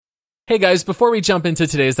Hey guys, before we jump into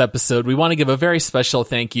today's episode, we want to give a very special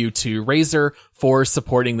thank you to Razer for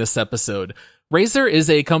supporting this episode. Razer is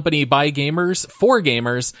a company by gamers for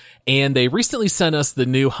gamers, and they recently sent us the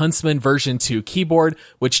new Huntsman version 2 keyboard,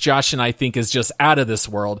 which Josh and I think is just out of this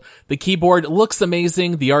world. The keyboard looks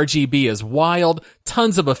amazing, the RGB is wild,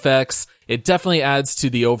 tons of effects, it definitely adds to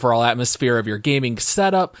the overall atmosphere of your gaming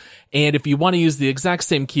setup, and if you want to use the exact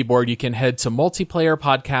same keyboard, you can head to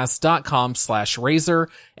multiplayerpodcast.com/Razer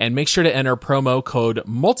and make sure to enter promo code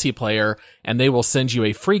multiplayer, and they will send you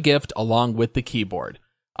a free gift along with the keyboard.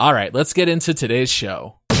 All right, let's get into today's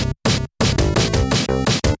show.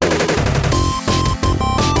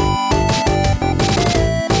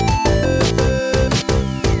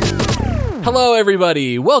 Hello,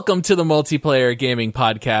 everybody. Welcome to the Multiplayer Gaming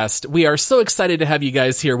Podcast. We are so excited to have you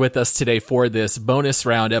guys here with us today for this bonus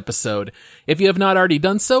round episode. If you have not already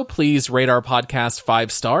done so, please rate our podcast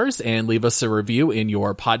 5 stars and leave us a review in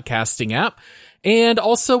your podcasting app. And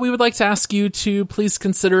also, we would like to ask you to please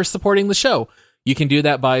consider supporting the show. You can do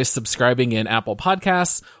that by subscribing in Apple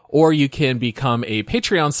Podcasts, or you can become a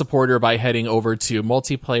Patreon supporter by heading over to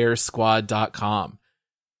multiplayersquad.com.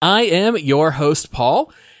 I am your host,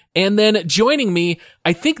 Paul, and then joining me,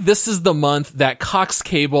 I think this is the month that Cox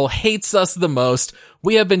Cable hates us the most.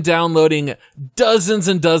 We have been downloading dozens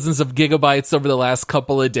and dozens of gigabytes over the last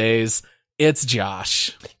couple of days. It's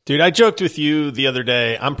Josh. Dude, I joked with you the other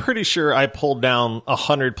day. I'm pretty sure I pulled down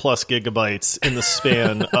 100 plus gigabytes in the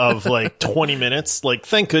span of like 20 minutes. Like,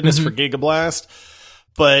 thank goodness for Gigablast.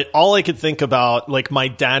 But all I could think about, like my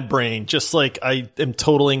dad brain, just like I am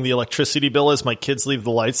totaling the electricity bill as my kids leave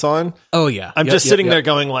the lights on. Oh, yeah. I'm just sitting there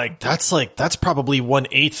going like, that's probably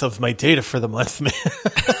 1/8 of my data for the month, man.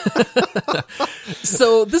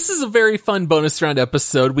 So this is a very fun bonus round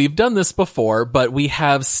episode. We've done this before, but we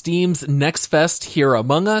have Steam's Next Fest here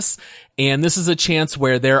among us. And this is a chance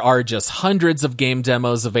where there are just hundreds of game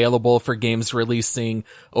demos available for games releasing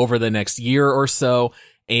over the next year or so.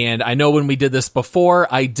 And I know when we did this before,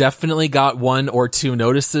 I definitely got 1 or 2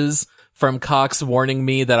 notices from Cox warning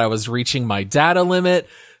me that I was reaching my data limit.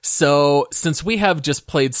 So since we have just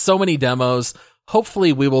played so many demos,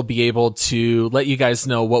 hopefully we will be able to let you guys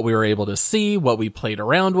know what we were able to see, what we played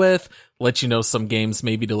around with, let you know some games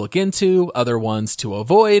maybe to look into, other ones to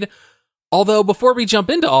avoid. Although before we jump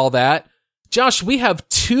into all that, Josh, we have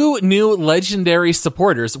 2 new legendary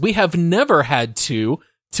supporters. We have never had 2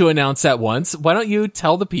 to announce at once. Why don't you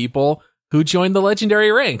tell the people who joined the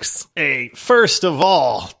legendary ranks? Hey, first of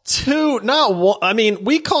all, 2, not 1. I mean,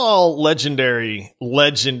 we call legendary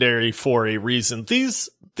for a reason. These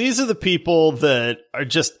are the people that are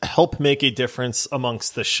just help make a difference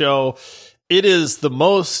amongst the show. It is the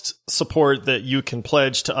most support that you can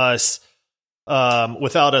pledge to us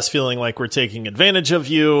without us feeling like we're taking advantage of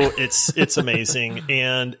you. It's amazing.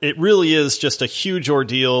 And it really is just a huge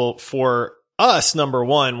ordeal for us, number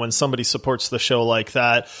one, when somebody supports the show like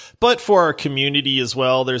that, but for our community as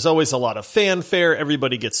well. There's always a lot of fanfare.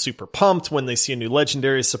 Everybody gets super pumped when they see a new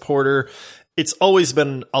legendary supporter. It's always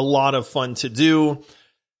been a lot of fun to do.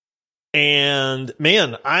 And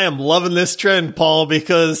man, I am loving this trend, Paul,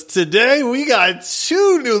 because today we got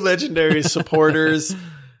 2 new legendary supporters.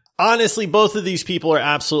 Honestly, both of these people are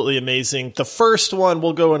absolutely amazing. The first one,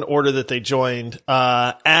 we'll go in order that they joined.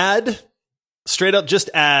 Ad. Straight up just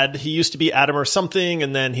Ad. He used to be Adam or something,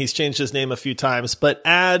 and then he's changed his name a few times. But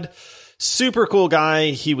Ad, super cool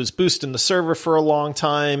guy. He was boosting the server for a long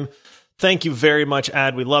time. Thank you very much,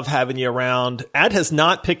 Ad. We love having you around. Ad has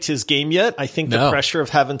not picked his game yet. I think the pressure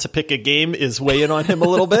of having to pick a game is weighing on him a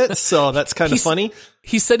little bit, so that's kind of funny.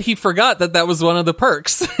 He said he forgot that was one of the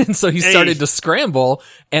perks, and so he started to scramble,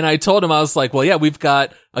 and I told him, I was like, well, yeah, we've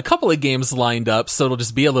got a couple of games lined up, so it'll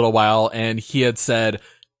just be a little while, and he had said,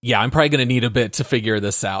 yeah, I'm probably going to need a bit to figure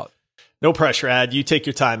this out. No pressure, Ad. You take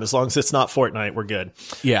your time. As long as it's not Fortnite, we're good.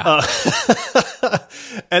 Yeah.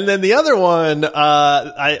 And then the other one,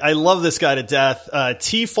 I love this guy to death.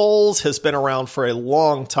 T-Foles has been around for a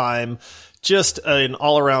long time. Just an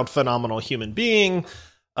all-around phenomenal human being.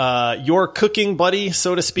 Your cooking buddy,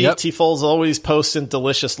 so to speak. Yep. T-Foles always posting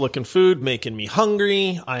delicious looking food, making me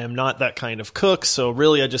hungry. I am not that kind of cook, so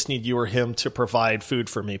really I just need you or him to provide food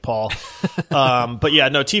for me, Paul. But yeah,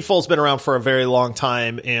 no, T-Foles been around for a very long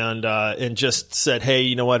time and just said, hey,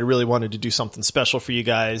 you know what? I really wanted to do something special for you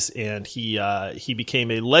guys. And he became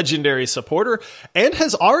a legendary supporter and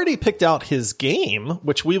has already picked out his game,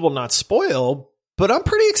 which we will not spoil, but I'm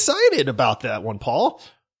pretty excited about that one, Paul.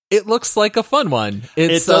 It looks like a fun one. It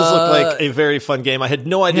does look like a very fun game. I had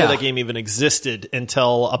no idea that game even existed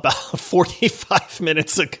until about 45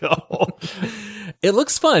 minutes ago. It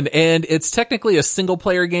looks fun, and it's technically a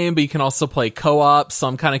single-player game, but you can also play co-op, so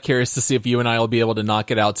I'm kind of curious to see if you and I will be able to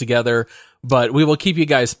knock it out together, but we will keep you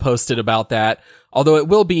guys posted about that, although it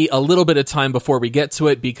will be a little bit of time before we get to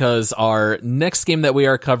it, because our next game that we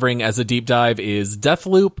are covering as a deep dive is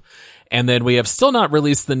Deathloop, and then we have still not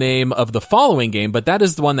released the name of the following game, but that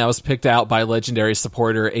is the one that was picked out by legendary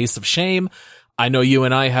supporter Ace of Shame. I know you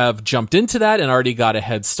and I have jumped into that and already got a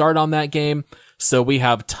head start on that game, so we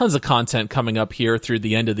have tons of content coming up here through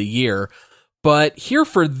the end of the year. But here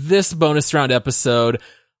for this bonus round episode,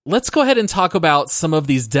 let's go ahead and talk about some of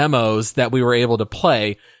these demos that we were able to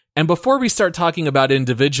play. And before we start talking about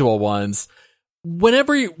individual ones,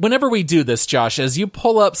 whenever we do this, Josh, as you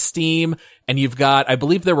pull up Steam and you've got, I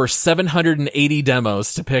believe there were 780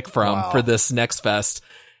 demos to pick from for this Next Fest,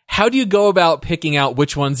 how do you go about picking out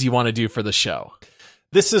which ones you want to do for the show?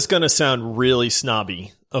 This is going to sound really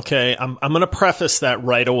snobby, okay? I'm going to preface that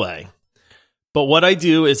right away. But what I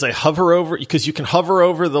do is I hover over, because you can hover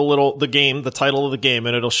over the title of the game,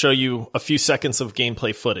 and it'll show you a few seconds of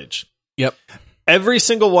gameplay footage. Yep. Every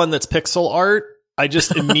single one that's pixel art, I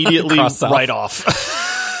just immediately write off.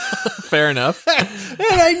 Fair enough. And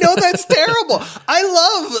I know that's terrible.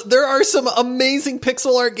 There are some amazing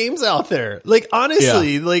pixel art games out there. Like,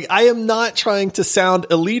 honestly, like, I am not trying to sound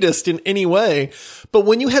elitist in any way, but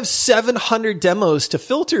when you have 700 demos to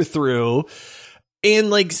filter through, and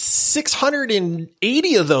like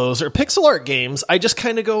 680 of those are pixel art games, I just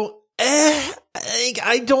kind of go,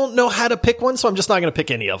 I don't know how to pick one, so I'm just not going to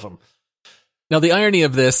pick any of them. Now, the irony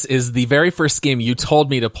of this is the very first game you told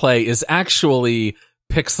me to play is actually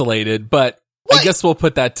pixelated, but what? I guess we'll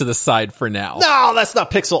put that to the side for now. No, that's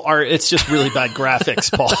not pixel art. It's just really bad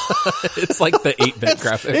graphics, Paul. It's like the 8-bit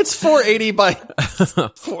graphics. It's 480 by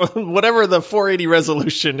whatever the 480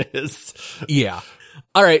 resolution is. Yeah.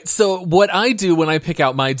 All right. So what I do when I pick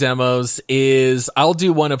out my demos is I'll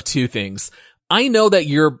do one of two things. I know that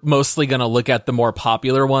you're mostly going to look at the more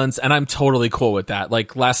popular ones, and I'm totally cool with that.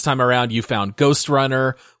 Like last time around, you found Ghost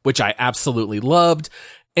Runner, which I absolutely loved.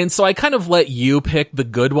 And so I kind of let you pick the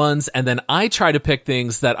good ones, and then I try to pick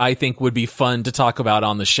things that I think would be fun to talk about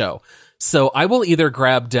on the show. So I will either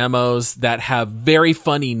grab demos that have very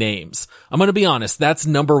funny names. I'm going to be honest, that's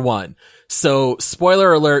number one. So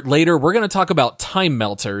spoiler alert, later we're going to talk about Time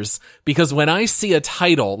Melters, because when I see a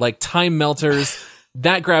title like Time Melters,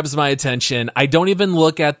 that grabs my attention. I don't even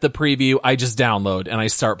look at the preview. I just download and I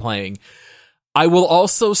start playing. I will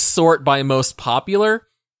also sort by most popular,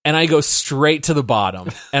 and I go straight to the bottom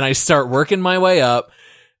and I start working my way up,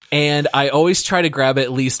 and I always try to grab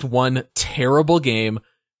at least one terrible game.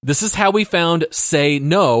 This is how we found Say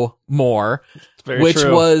No More, which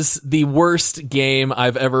was the worst game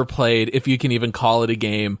I've ever played, if you can even call it a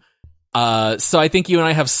game. So I think you and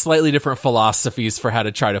I have slightly different philosophies for how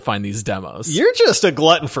to try to find these demos. You're just a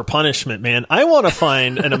glutton for punishment, man. I want to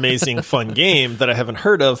find an amazing, fun game that I haven't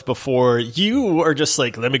heard of before. You are just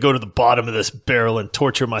like, let me go to the bottom of this barrel and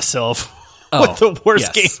torture myself with the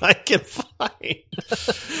worst game I can find.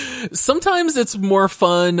 Sometimes it's more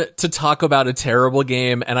fun to talk about a terrible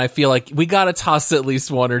game, and I feel like we got to toss at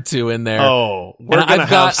least one or two in there. Oh, I've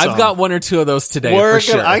got one or two of those today for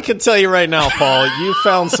sure. I can tell you right now, Paul, you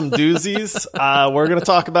found some doozies. We're going to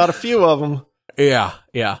talk about a few of them. Yeah.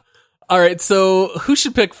 All right, so who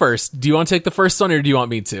should pick first? Do you want to take the first one, or do you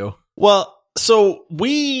want me to? Well, so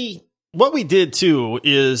what we did too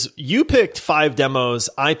is you picked 5 demos,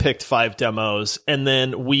 I picked 5 demos, and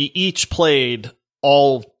then we each played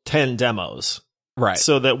all 10 demos. Right.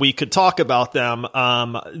 So that we could talk about them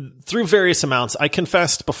through various amounts. I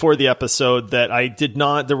confessed before the episode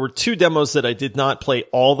that there were 2 demos that I did not play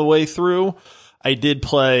all the way through. I did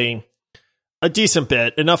play a decent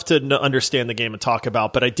bit, enough to understand the game and talk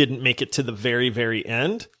about, but I didn't make it to the very, very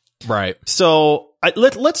end. Right. So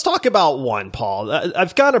let's talk about one, Paul.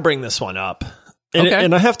 I've got to bring this one up.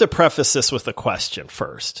 And I have to preface this with a question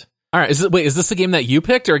first. All right. Is this a game that you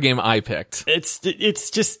picked or a game I picked? It's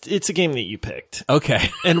a game that you picked. Okay.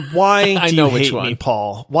 And why do you hate me,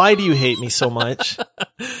 Paul? Why do you hate me so much?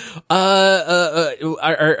 Are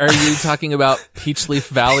you talking about Peach Leaf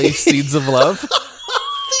Valley Seeds of Love?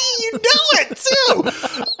 You know it too.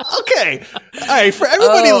 Okay. All right. For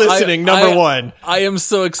everybody listening, number one. I am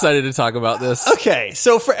so excited to talk about this. Okay.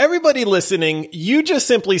 So for everybody listening, you just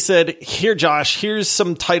simply said, here, Josh, here's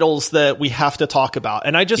some titles that we have to talk about.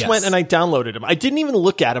 And I just went and I downloaded them. I didn't even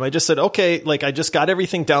look at them. I just said, okay, like I just got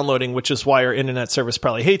everything downloading, which is why our internet service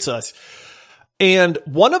probably hates us. And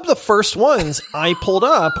one of the first ones I pulled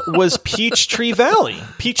up was Peachtree Valley.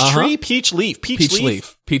 Peach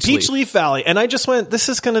Leaf Valley. And I just went, this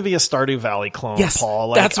is going to be a Stardew Valley clone, yes, Paul.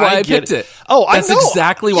 Like, that's why I picked it. Oh, I know. That's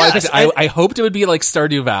exactly why I picked it. I hoped it would be like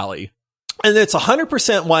Stardew Valley. And it's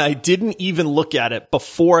 100% why I didn't even look at it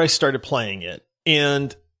before I started playing it.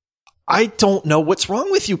 And I don't know what's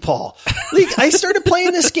wrong with you, Paul. Like, I started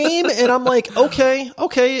playing this game and I'm like, okay,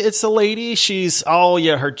 it's a lady. she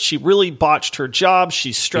really botched her job.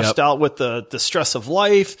 She's stressed out with the stress of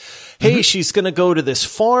life. Hey, she's going to go to this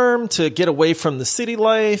farm to get away from the city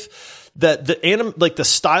life. That the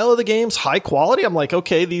style of the game's high quality. I'm like,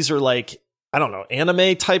 okay, these are like, I don't know,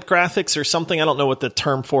 anime type graphics or something. I don't know what the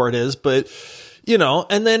term for it is, but you know,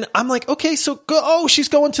 and then I'm like, okay, so she's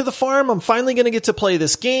going to the farm. I'm finally going to get to play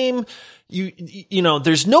this game. You know,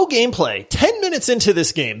 there's no gameplay. 10 minutes into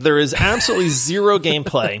this game, there is absolutely zero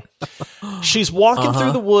gameplay. She's walking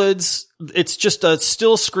through the woods. It's just a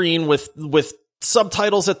still screen with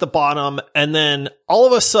subtitles at the bottom. And then all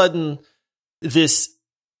of a sudden, this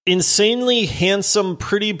insanely handsome,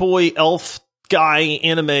 pretty boy elf guy,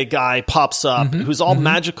 anime guy pops up who's all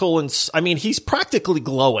magical. And I mean, he's practically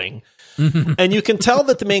glowing. And you can tell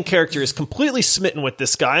that the main character is completely smitten with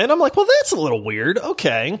this guy. And I'm like, well, that's a little weird.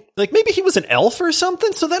 Okay. Like maybe he was an elf or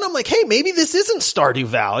something. So then I'm like, hey, maybe this isn't Stardew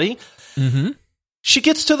Valley. She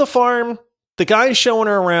gets to the farm. The guy's showing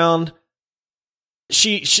her around.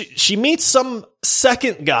 She meets some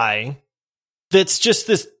second guy that's just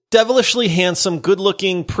this devilishly handsome,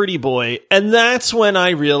 good-looking, pretty boy. And that's when I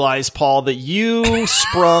realized, Paul, that you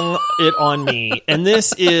sprung it on me. And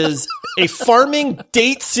this is a farming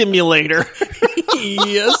date simulator.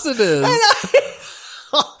 Yes, it is.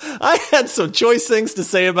 I had some choice things to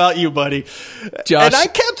say about you, buddy. Josh. And I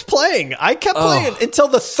kept playing. Playing until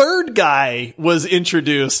the third guy was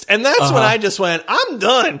introduced. And that's when I just went, I'm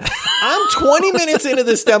done. I'm 20 minutes into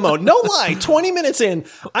this demo. No lie, 20 minutes in.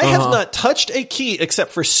 I have not touched a key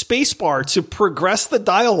except for spacebar to progress the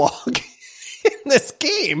dialogue in this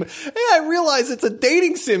game. And I realized it's a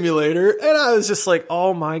dating simulator. And I was just like,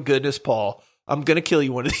 oh my goodness, Paul. I'm going to kill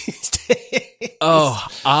you one of these days. Oh,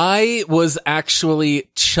 I was actually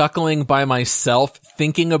chuckling by myself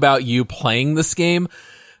thinking about you playing this game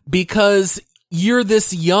because you're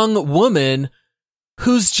this young woman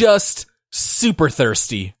who's just super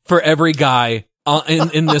thirsty for every guy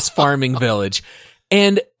in this farming village.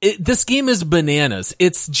 And this game is bananas.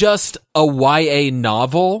 It's just a YA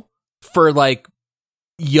novel for like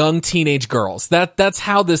young teenage girls. That's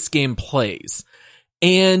how this game plays.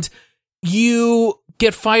 And you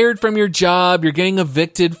get fired from your job, you're getting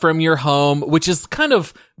evicted from your home, which is kind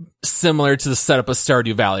of similar to the setup of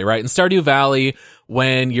Stardew Valley, right? In Stardew Valley,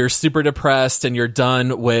 when you're super depressed and you're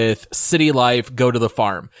done with city life, go to the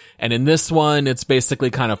farm. And in this one, it's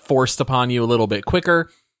basically kind of forced upon you a little bit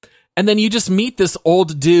quicker. And then you just meet this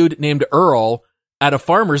old dude named Earl at a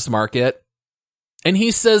farmer's market, and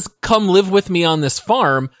he says, come live with me on this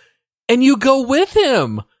farm, and you go with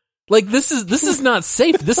him. Like, this is not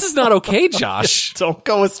safe. This is not okay, Josh. Don't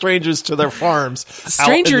go with strangers to their farms.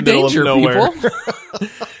 Stranger danger, people.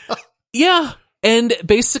 Yeah. And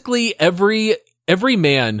basically every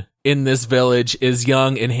man in this village is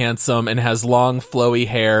young and handsome and has long, flowy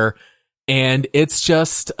hair. And it's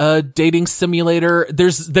just a dating simulator.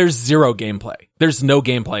 There's zero gameplay. There's no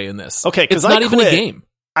gameplay in this. Okay, it's not even a game.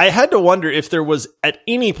 I had to wonder if there was at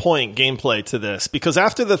any point gameplay to this, because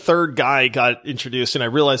after the third guy got introduced and I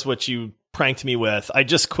realized what you pranked me with, I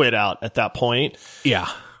just quit out at that point. Yeah.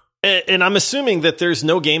 And I'm assuming that there's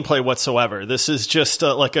no gameplay whatsoever. This is just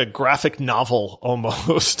like a graphic novel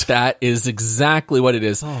almost. That is exactly what it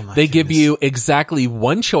is. They give you exactly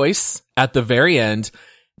one choice at the very end.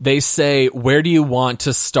 They say, where do you want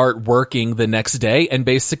to start working the next day? And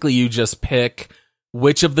basically you just pick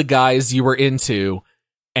which of the guys you were into,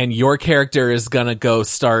 and your character is gonna go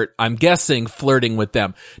start, I'm guessing, flirting with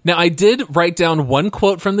them. Now, I did write down one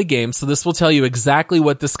quote from the game, so this will tell you exactly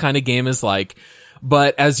what this kind of game is like.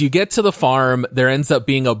 But as you get to the farm, there ends up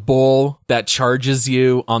being a bull that charges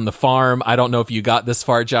you on the farm. I don't know if you got this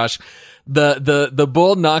far, Josh. The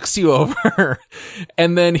bull knocks you over.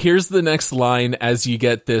 And then here's the next line as you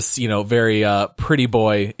get this, very pretty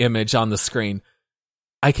boy image on the screen.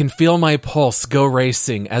 I can feel my pulse go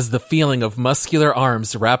racing as the feeling of muscular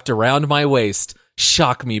arms wrapped around my waist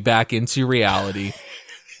shock me back into reality.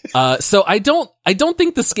 So I don't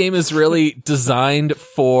think this game is really designed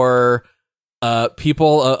for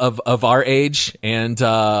people of our age and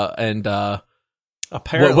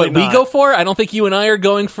apparently what we go for. I don't think you and I are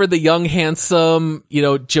going for the young, handsome,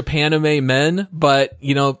 Japanime men, but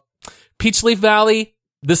Peach Leaf Valley,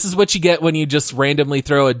 this is what you get when you just randomly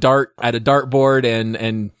throw a dart at a dartboard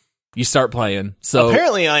and you start playing. So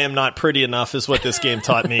apparently I am not pretty enough is what this game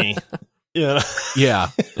taught me. Yeah. Yeah.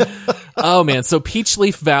 Oh man. So Peach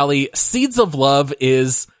Leaf Valley, Seeds of Love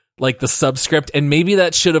is like the subscript, and maybe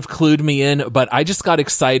that should have clued me in, but I just got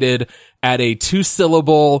excited at a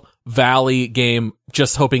 2-syllable Valley game,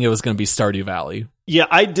 just hoping it was going to be Stardew Valley. Yeah,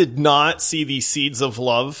 I did not see the Seeds of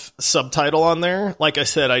Love subtitle on there. Like I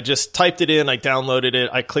said, I just typed it in, I downloaded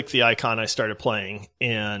it, I clicked the icon, I started playing,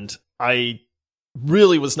 and I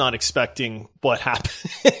really was not expecting what happened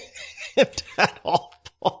at all.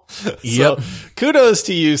 Yep. So, kudos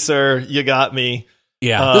to you, sir. You got me.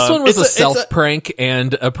 Yeah, this one was a self-prank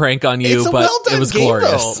and a prank on you, but it was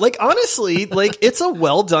glorious. Though. Like, honestly, like, it's a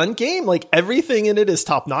well-done game. Like, everything in it is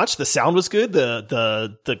top-notch. The sound was good.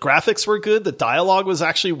 The graphics were good. The dialogue was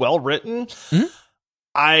actually well-written.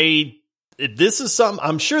 Mm-hmm.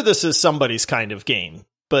 I'm sure this is somebody's kind of game,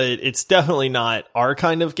 but it's definitely not our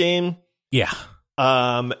kind of game. Yeah.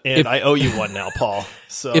 I owe you one now, Paul.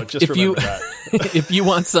 So just remember that. If you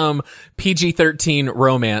want some PG-13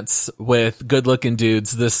 romance with good-looking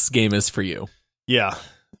dudes, this game is for you. Yeah.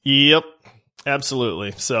 Yep.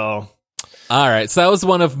 Absolutely. So. All right. So that was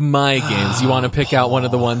one of my games. You want to pick out one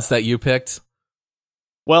of the ones that you picked?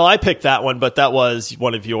 Well, I picked that one, but that was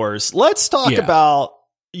one of yours. Let's talk about.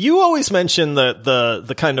 You always mention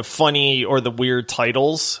the kind of funny or the weird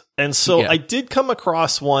titles. And so I did come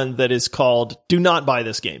across one that is called Do Not Buy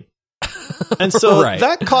This Game. And so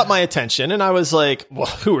that caught my attention. And I was like, well,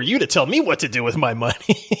 who are you to tell me what to do with my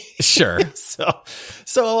money? Sure.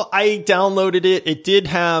 So I downloaded it. It did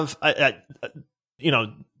have,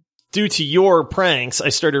 due to your pranks, I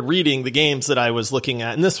started reading the games that I was looking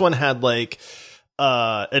at. And this one had like,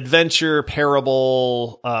 adventure,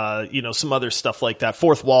 parable, some other stuff like that.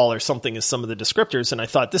 Fourth wall or something is some of the descriptors. And I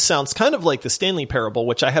thought this sounds kind of like the Stanley Parable,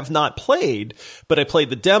 which I have not played, but I played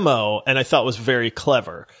the demo and I thought was very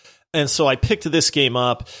clever. And so I picked this game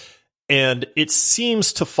up and it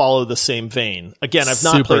seems to follow the same vein. Again, I've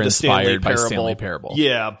not played the Stanley Parable.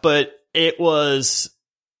 Yeah, but it was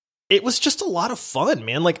just a lot of fun,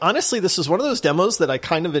 man. Like, honestly, this is one of those demos that I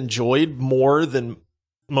kind of enjoyed more than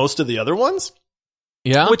most of the other ones.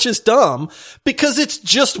 Yeah. Which is dumb because it's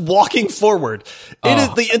just walking forward. It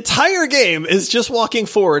is the entire game is just walking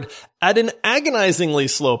forward at an agonizingly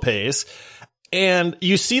slow pace. And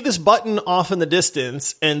you see this button off in the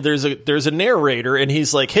distance and there's a narrator and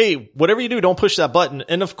he's like, hey, whatever you do, don't push that button.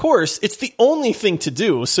 And of course, it's the only thing to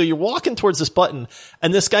do. So you're walking towards this button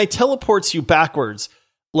and this guy teleports you backwards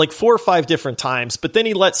like 4 or 5 different times, but then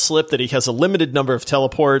he lets slip that he has a limited number of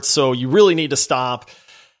teleports. So you really need to stop.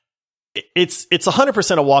 It's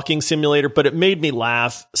 100% a walking simulator, but it made me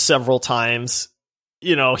laugh several times.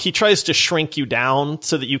 You know, he tries to shrink you down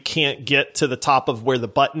so that you can't get to the top of where the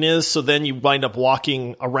button is. So then you wind up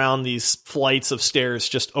walking around these flights of stairs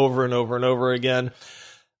just over and over and over again.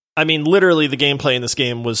 I mean, literally the gameplay in this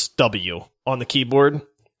game was W on the keyboard.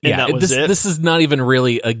 And that was it. This is not even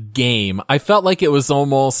really a game. I felt like it was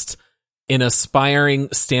almost an aspiring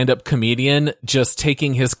stand-up comedian just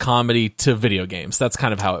taking his comedy to video games. That's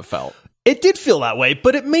kind of how it felt. It did feel that way,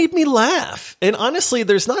 but it made me laugh. And honestly,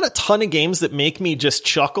 there's not a ton of games that make me just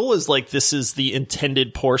chuckle as like this is the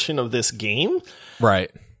intended portion of this game.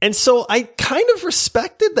 Right. And so I kind of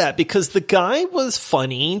respected that because the guy was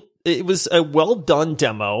funny. It was a well done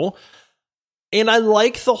demo. And I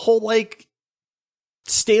like the whole like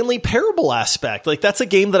Stanley Parable aspect. Like that's a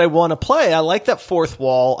game that I want to play. I like that fourth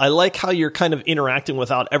wall. I like how you're kind of interacting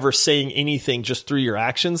without ever saying anything just through your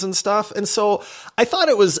actions and stuff. And so I thought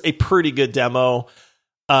it was a pretty good demo.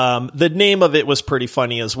 The name of it was pretty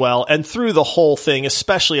funny as well. And through the whole thing,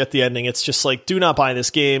 especially at the ending, it's just like, do not buy this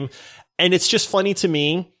game. And it's just funny to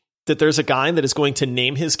me that there's a guy that is going to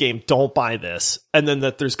name his game, don't buy this. And then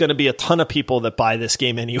that there's going to be a ton of people that buy this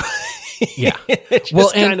game anyway. Yeah.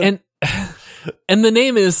 Well, and the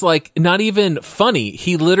name is like not even funny.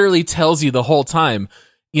 He literally tells you the whole time,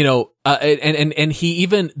 you know, and he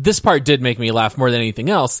even, this part did make me laugh more than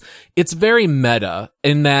anything else. It's very meta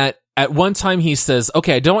in that at one time he says,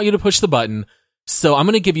 okay, I don't want you to push the button. So I'm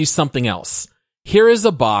going to give you something else. Here is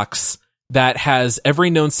a box that has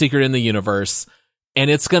every known secret in the universe.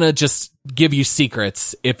 And it's going to just give you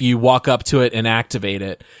secrets if you walk up to it and activate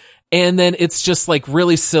it. And then it's just like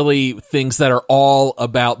really silly things that are all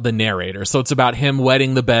about the narrator. So it's about him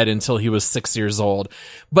wetting the bed until he was 6 years old.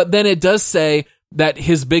 But then it does say that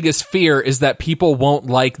his biggest fear is that people won't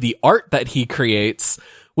like the art that he creates,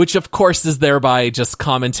 which of course is thereby just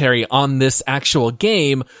commentary on this actual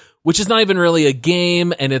game, which is not even really a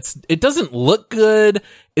game. And it doesn't look good.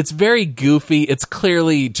 It's very goofy. It's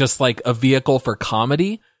clearly just like a vehicle for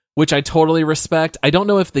comedy, which I totally respect. I don't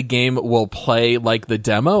know if the game will play like the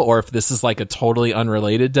demo or if this is like a totally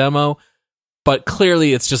unrelated demo, but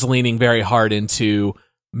clearly it's just leaning very hard into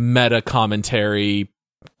meta commentary,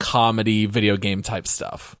 comedy, video game type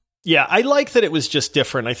stuff. Yeah, I like that it was just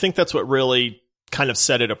different. I think that's what really kind of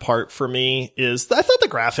set it apart for me is I thought the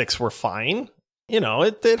graphics were fine. You know,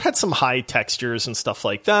 it had some high textures and stuff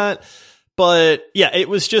like that. But yeah, it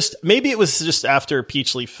was just, maybe it was just after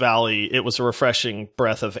Peach Leaf Valley, it was a refreshing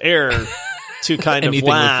breath of air to kind of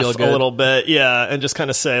laugh a little bit. Yeah. And just kind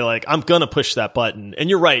of say like, I'm going to push that button. And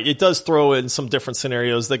you're right. It does throw in some different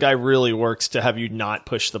scenarios. The guy really works to have you not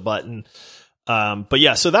push the button. But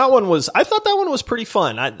yeah, so I thought that one was pretty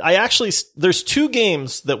fun. I actually, there's 2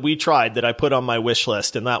 games that we tried that I put on my wish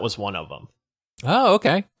list, and that was one of them. Oh,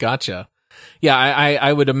 okay. Gotcha. Yeah,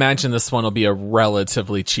 I would imagine this one will be a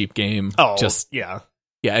relatively cheap game. Oh, yeah.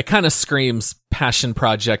 Yeah, it kind of screams passion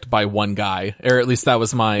project by one guy, or at least that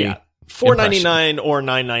was my $4.99 or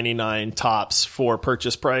 $9.99 tops for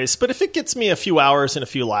purchase price. But if it gets me a few hours and a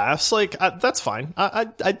few laughs, like that's fine.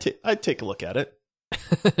 I'd take a look at it.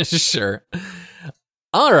 Sure.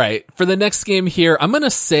 All right, for the next game here, I'm going to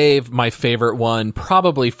save my favorite one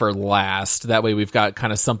probably for last. That way we've got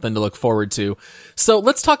kind of something to look forward to. So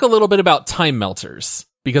let's talk a little bit about Time Melters,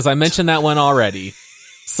 because I mentioned that one already.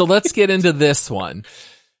 So let's get into this one.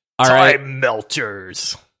 All right. Time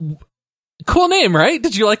Melters. Cool name, right?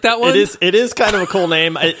 Did you like that one? It is kind of a cool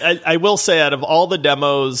name. I will say, out of all the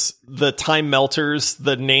demos, the Time Melters,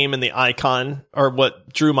 the name and the icon are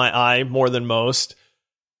what drew my eye more than most.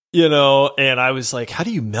 You know, and I was like, how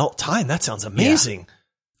do you melt time? That sounds amazing. Yeah.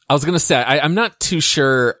 I was going to say, I'm not too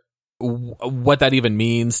sure what that even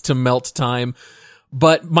means, to melt time.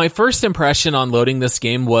 But my first impression on loading this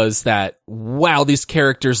game was that, wow, these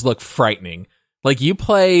characters look frightening. Like, you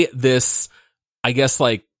play this, I guess,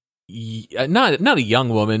 like, not a young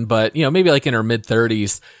woman, but, you know, maybe like in her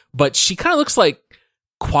mid-30s. But she kind of looks like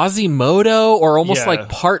Quasimodo, or almost like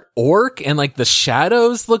part orc, and like the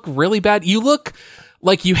shadows look really bad. You look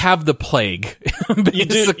like you have the plague,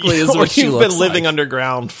 basically, is what she looks like. You've been living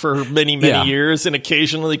underground for many years and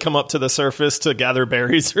occasionally come up to the surface to gather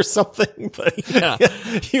berries or something. But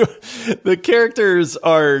the characters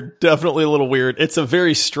are definitely a little weird. It's a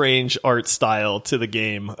very strange art style to the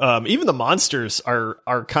game. Even the monsters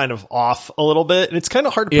are kind of off a little bit, and it's kind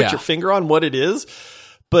of hard to put your finger on what it is.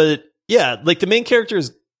 But yeah, like the main character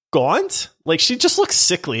is gaunt. Like, she just looks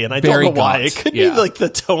sickly, and I don't know why. It could be like the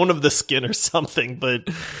tone of the skin or something, but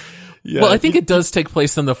well, I think it does take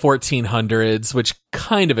place in the 1400s, which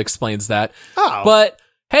kind of explains that. Oh. But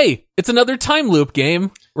hey, it's another time loop game,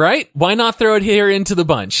 right? Why not throw it here into the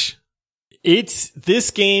bunch? It's this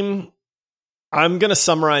game. I'm going to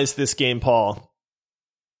summarize this game, Paul,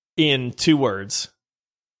 in 2 words: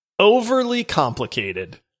 overly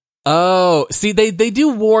complicated. Oh, see, they do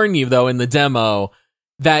warn you though in the demo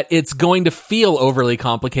that it's going to feel overly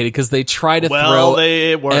complicated, because they try to throw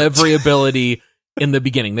every ability in the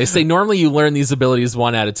beginning. They say normally you learn these abilities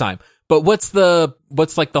one at a time. But what's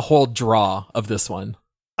like the whole draw of this one?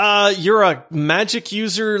 You're a magic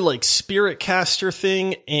user, like spirit caster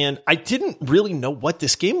thing, and I didn't really know what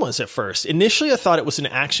this game was at first. Initially, I thought it was an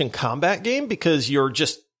action combat game, because you're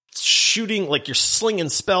just shooting, like you're slinging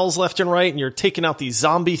spells left and right, and you're taking out these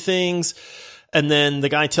zombie things. And then the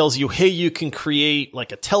guy tells you, hey, you can create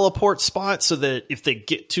like a teleport spot so that if they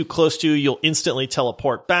get too close to you, you'll instantly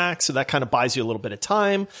teleport back. So that kind of buys you a little bit of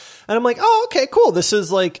time. And I'm like, oh, okay, cool. This is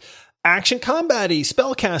like action combat-y,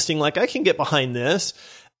 spell casting. Like, I can get behind this.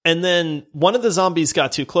 And then one of the zombies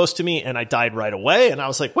got too close to me and I died right away. And I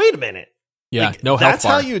was like, wait a minute. Yeah, like, no health bar. That's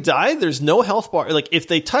how you die? There's no health bar. Like, if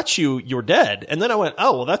they touch you, you're dead. And then I went,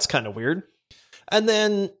 oh, well, that's kind of weird. And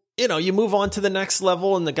then, you know, you move on to the next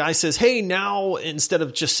level and the guy says, hey, now instead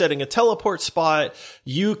of just setting a teleport spot,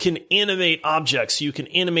 you can animate objects. You can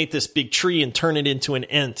animate this big tree and turn it into an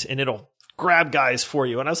ent, and it'll grab guys for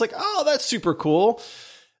you. And I was like, oh, that's super cool.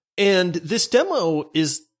 And this demo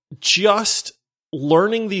is just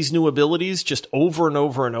learning these new abilities just over and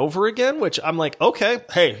over and over again, which I'm like, okay,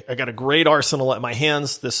 hey, I got a great arsenal at my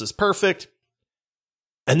hands. This is perfect.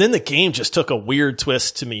 And then the game just took a weird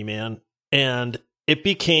twist to me, man. And it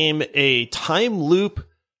became a time loop,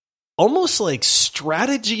 almost like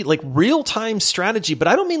strategy, like real-time strategy. But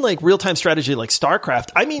I don't mean like real-time strategy like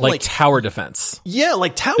StarCraft. I mean like tower defense. Yeah,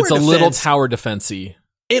 like tower defense. It's a little tower defense-y.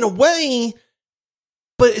 In a way,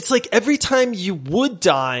 but it's like every time you would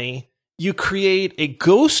die, you create a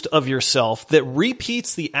ghost of yourself that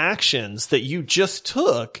repeats the actions that you just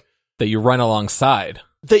took. That you run alongside.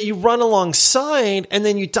 that you run alongside and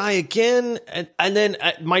then you die again. And then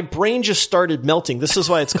my brain just started melting. This is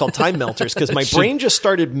why it's called Time Melters, because my brain just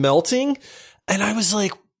started melting. And I was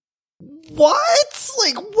like, what?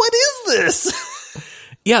 Like, what is this?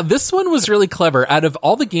 Yeah, this one was really clever. Out of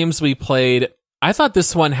all the games we played, I thought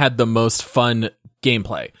this one had the most fun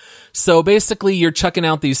gameplay. So basically you're chucking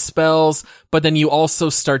out these spells, but then you also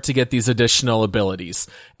start to get these additional abilities.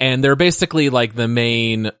 And they're basically like the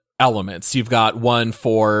main elements. You've got one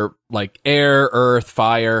for like air, earth,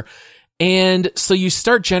 fire. And so you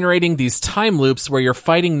start generating these time loops where you're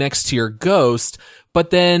fighting next to your ghost,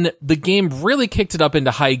 but then the game really kicked it up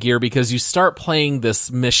into high gear because you start playing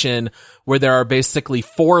this mission where there are basically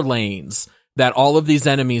 4 lanes that all of these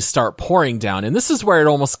enemies start pouring down. And this is where it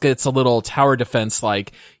almost gets a little tower defense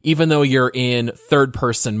like, even though you're in third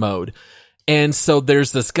person mode. And so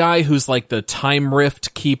there's this guy who's like the time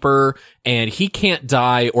rift keeper, and he can't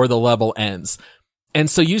die or the level ends. And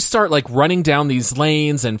so you start like running down these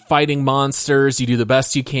lanes and fighting monsters. You do the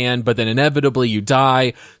best you can, but then inevitably you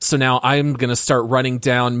die. So now I'm going to start running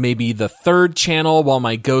down maybe the 3rd channel while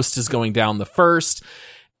my ghost is going down the 1st.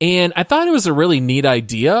 And I thought it was a really neat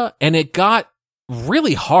idea, and it got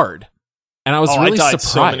really hard. And I was really I died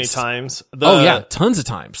surprised. so many times. Tons of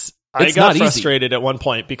times. I It's got not frustrated at one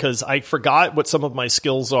point because I forgot what some of my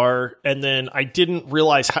skills are, and then I didn't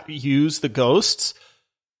realize how to use the ghosts,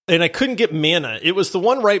 and I couldn't get mana. It was the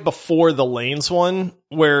one right before the lanes one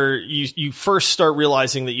where you first start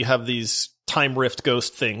realizing that you have these time rift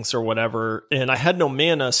ghost things or whatever, and I had no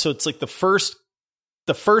mana, so it's like the first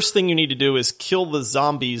thing you need to do is kill the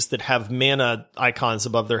zombies that have mana icons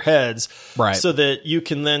above their heads, right? So that you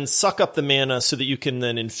can then suck up the mana so that you can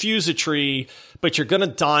then infuse a tree, but you're going to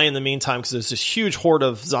die in the meantime because there's this huge horde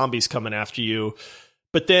of zombies coming after you.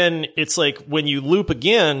 But then it's like when you loop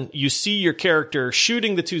again, you see your character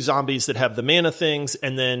shooting the 2 zombies that have the mana things,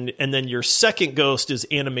 and then your second ghost is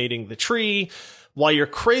animating the tree while you're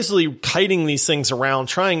crazily kiting these things around,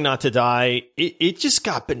 trying not to die. It just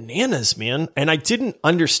got bananas, man. And I didn't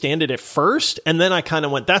understand it at first. And then I kind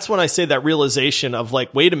of went, that's when I say that realization of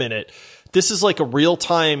like, wait a minute, this is like a real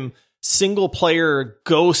time single player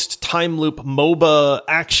ghost time loop MOBA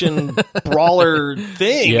action brawler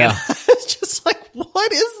thing. Yeah. It's just like,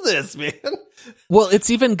 what is this, man? Well, it's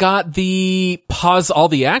even got the pause all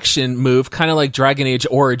the action move, kind of like Dragon Age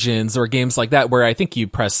Origins or games like that, where I think you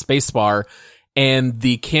press spacebar and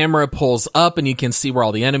the camera pulls up and you can see where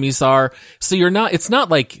all the enemies are. So it's not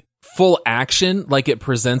like full action like it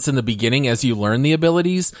presents in the beginning as you learn the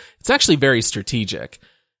abilities. It's actually very strategic.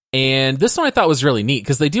 And this one I thought was really neat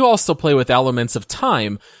because they do also play with elements of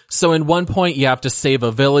time. So in one point you have to save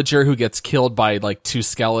a villager who gets killed by like 2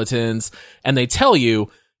 skeletons, and they tell you,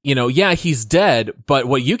 yeah, he's dead, but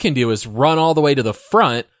what you can do is run all the way to the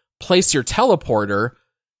front, place your teleporter,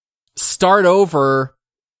 start over,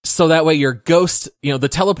 so that way your ghost, the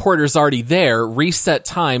teleporter's already there, reset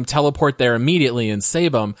time, teleport there immediately and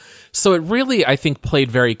save them. So it really, I think, played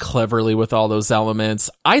very cleverly with all those elements.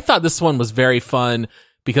 I thought this one was very fun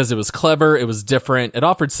because it was clever, it was different, it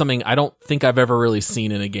offered something I don't think I've ever really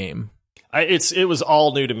seen in a game. It was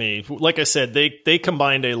all new to me. Like I said, they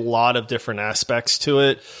combined a lot of different aspects to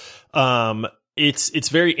it. It's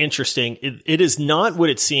very interesting. It is not what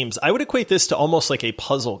it seems. I would equate this to almost like a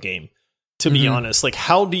puzzle game, to be honest. Like,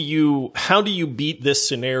 how do you beat this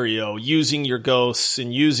scenario using your ghosts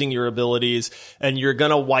and using your abilities, and you're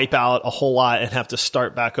going to wipe out a whole lot and have to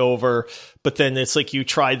start back over. But then it's like you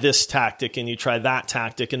try this tactic and you try that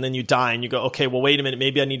tactic, and then you die and you go, okay, well, wait a minute,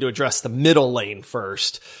 maybe I need to address the middle lane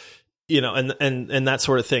first, and that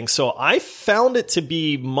sort of thing. So I found it to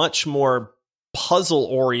be much more puzzle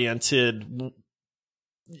oriented,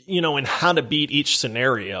 in how to beat each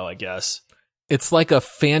scenario, I guess. It's like a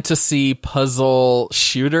fantasy puzzle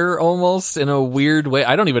shooter almost in a weird way.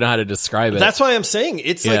 I don't even know how to describe it. That's why I'm saying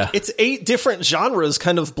it's like it's 8 different genres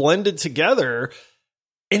kind of blended together.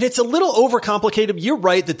 And it's a little overcomplicated. You're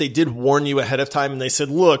right that they did warn you ahead of time, and they said,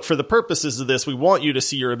 look, for the purposes of this, we want you to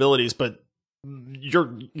see your abilities, but your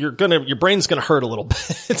brain's gonna hurt a little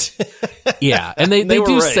bit. Yeah. And they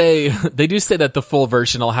do say that the full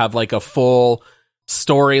version will have like a full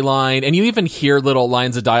storyline, and you even hear little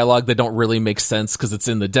lines of dialogue that don't really make sense because it's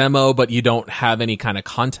in the demo, but you don't have any kind of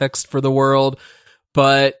context for the world.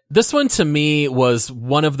 But this one to me was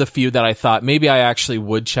one of the few that I thought maybe I actually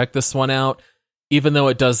would check this one out, even though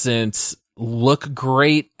it doesn't look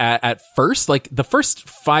great at first. Like the first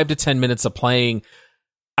 5 to 10 minutes of playing,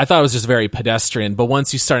 I thought it was just very pedestrian, but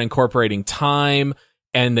once you start incorporating time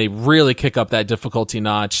and they really kick up that difficulty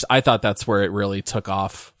notch, I thought that's where it really took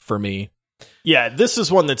off for me. Yeah, this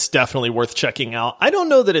is one that's definitely worth checking out. I don't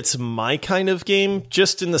know that it's my kind of game,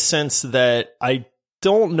 just in the sense that I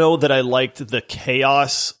don't know that I liked the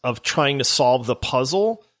chaos of trying to solve the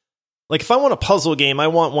puzzle. Like, if I want a puzzle game, I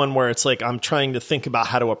want one where it's like I'm trying to think about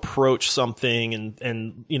how to approach something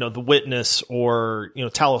and you know, The Witness or, you know,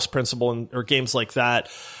 Talos Principle or games like that.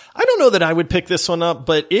 I don't know that I would pick this one up,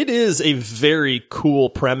 but it is a very cool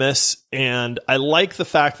premise, and I like the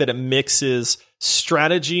fact that it mixes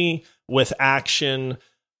strategy with action,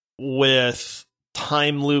 with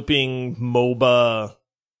time looping MOBA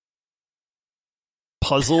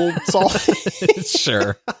puzzle solving.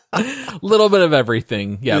 Sure. A little bit of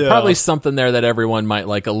everything. Yeah, probably something there that everyone might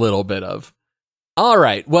like a little bit of. All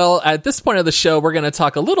right. Well, at this point of the show, we're going to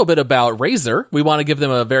talk a little bit about Razer. We want to give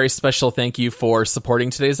them a very special thank you for supporting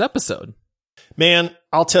today's episode. Man,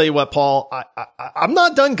 I'll tell you what, Paul, I'm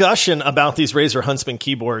not done gushing about these Razer Huntsman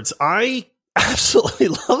keyboards. I absolutely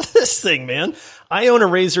love this thing, man. I own a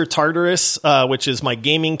Razer Tartarus, which is my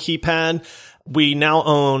gaming keypad. We now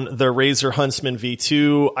own the Razer Huntsman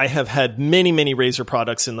V2. I have had many, many Razer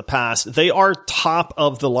products in the past. They are top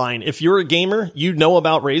of the line. If you're a gamer, you know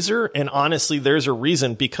about Razer, and honestly, there's a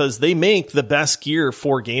reason, because they make the best gear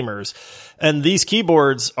for gamers. And these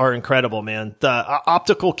keyboards are incredible, man. The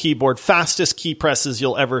optical keyboard, fastest key presses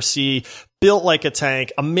you'll ever see, built like a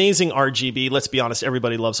tank, amazing RGB. Let's be honest,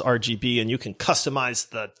 everybody loves RGB, and you can customize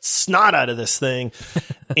the snot out of this thing.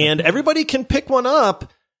 And everybody can pick one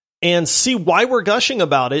up and see why we're gushing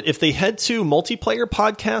about it if they head to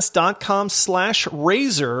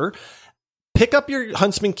multiplayerpodcast.com/Razer, pick up your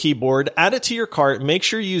Huntsman keyboard, add it to your cart, make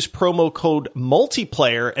sure you use promo code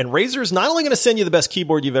multiplayer, and Razer's not only going to send you the best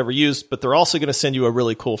keyboard you've ever used, but they're also going to send you a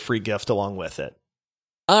really cool free gift along with it.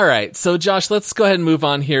 All right, so Josh, let's go ahead and move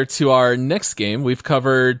on here to our next game. We've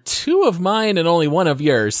covered 2 of mine and only 1 of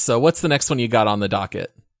yours, so what's the next one you got on the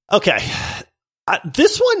docket? Okay.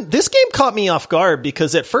 This game caught me off guard,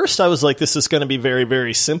 because at first I was like, this is going to be very,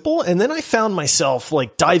 very simple. And then I found myself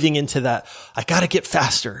like diving into that. I got to get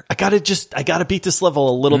faster. I got to beat this level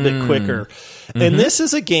a little bit quicker. Mm-hmm. And this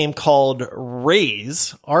is a game called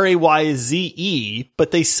Raze, Rayze,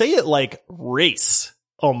 but they say it like race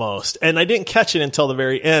almost. And I didn't catch it until the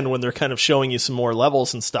very end when they're kind of showing you some more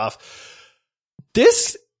levels and stuff.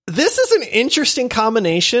 This is an interesting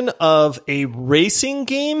combination of a racing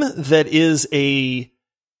game that is a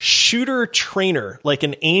shooter trainer, like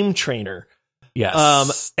an aim trainer.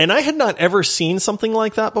 Yes. And I had not ever seen something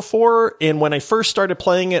like that before. And when I first started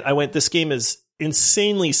playing it, I went, this game is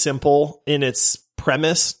insanely simple in its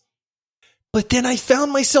premise. But then I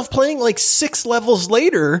found myself playing like 6 levels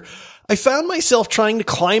later. I found myself trying to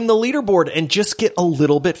climb the leaderboard and just get a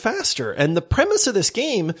little bit faster. And the premise of this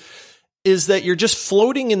game is that you're just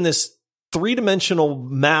floating in this 3-dimensional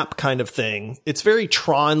map kind of thing. It's very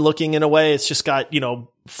Tron looking in a way. It's just got, you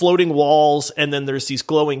know, floating walls, and then there's these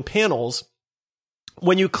glowing panels.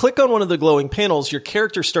 When you click on one of the glowing panels, your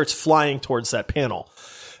character starts flying towards that panel.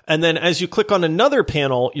 And then as you click on another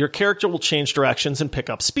panel, your character will change directions and pick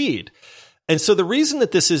up speed. And so the reason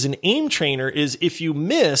that this is an aim trainer is if you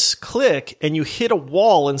miss, click, and you hit a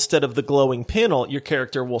wall instead of the glowing panel, your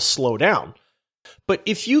character will slow down. But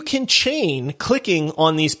if you can chain clicking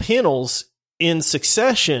on these panels in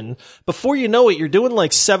succession, before you know it, you're doing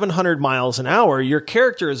like 700 miles an hour. Your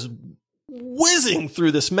character is whizzing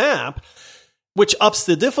through this map, which ups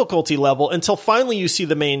the difficulty level until finally you see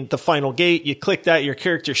the final gate. You click that, your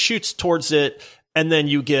character shoots towards it, and then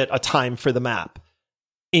you get a time for the map.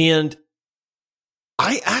 And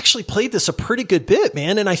I actually played this a pretty good bit,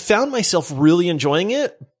 man, and I found myself really enjoying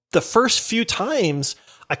it. The first few times,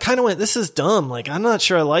 I kind of went, this is dumb. Like, I'm not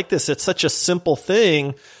sure I like this. It's such a simple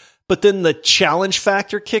thing. But then the challenge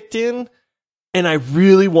factor kicked in, and I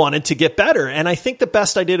really wanted to get better. And I think the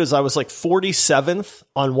best I did is I was like 47th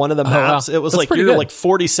on one of the maps. Wow. It was That's like, pretty you're good. like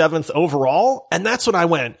 47th overall. And that's when I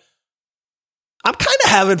went, I'm kind of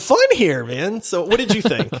having fun here, man. So what did you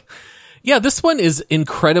think? Yeah, this one is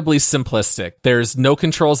incredibly simplistic. There's no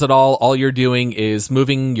controls at all. All you're doing is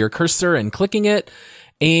moving your cursor and clicking it.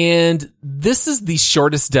 And this is the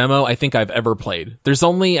shortest demo I think I've ever played. There's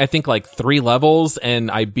only, I think, like 3 levels,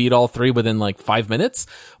 and I beat all 3 within like 5 minutes.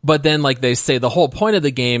 But then, like they say, the whole point of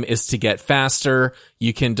the game is to get faster.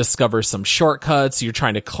 You can discover some shortcuts. You're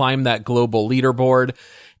trying to climb that global leaderboard.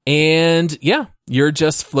 And yeah, you're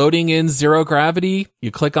just floating in 0 gravity.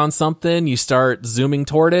 You click on something, you start zooming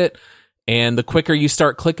toward it. And the quicker you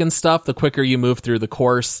start clicking stuff, the quicker you move through the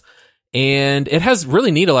course. And it has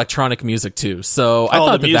really neat electronic music too. So I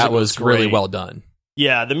thought that was really well done.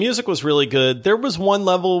 Yeah, the music was really good. There was one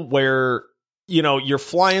level where, you know, you're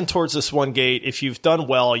flying towards this one gate. If you've done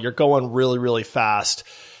well, you're going really, really fast.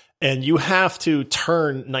 and you have to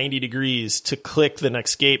turn 90 degrees to click the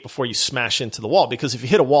next gate before you smash into the wall, because if you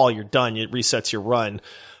hit a wall, you're done. It resets your run.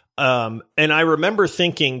 And I remember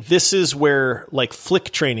thinking this is where like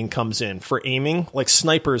flick training comes in for aiming, like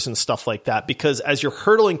snipers and stuff like that, because as you're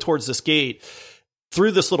hurtling towards this gate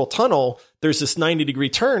through this little tunnel, there's this 90-degree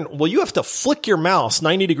turn. Well, you have to flick your mouse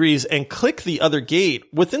 90 degrees and click the other gate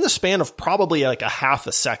within the span of probably like a half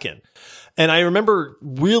a second. And I remember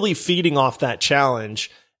really feeding off that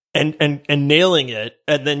challenge and nailing it,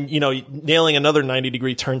 and then, nailing another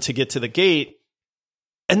 90-degree turn to get to the gate.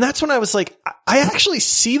 And that's when I was like, I actually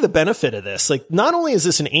see the benefit of this. Like, not only is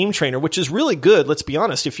this an aim trainer, which is really good, let's be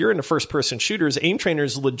honest, if you're into first person shooters, aim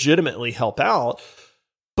trainers legitimately help out.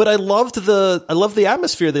 But I love the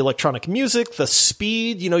atmosphere, the electronic music, the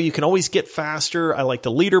speed, you can always get faster. I like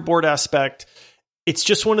the leaderboard aspect. It's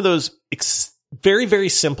just one of those very, very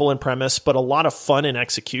simple in premise, but a lot of fun in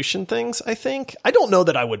execution things, I think. I don't know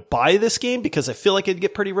that I would buy this game because I feel like it'd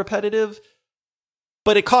get pretty repetitive.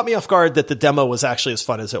 But it caught me off guard that the demo was actually as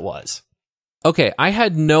fun as it was. Okay, I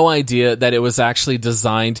had no idea that it was actually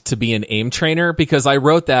designed to be an aim trainer, because I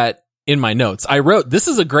wrote that in my notes. I wrote, this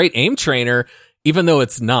is a great aim trainer, even though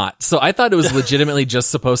it's not. So I thought it was legitimately just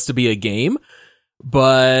supposed to be a game.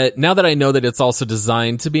 But now that I know that it's also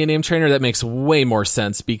designed to be an aim trainer, that makes way more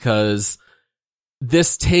sense, because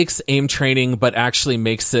this takes aim training but actually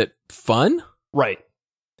makes it fun. Right.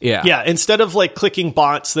 Yeah. Yeah. Instead of like clicking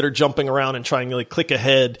bots that are jumping around and trying to like click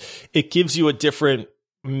ahead, it gives you a different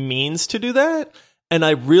means to do that. And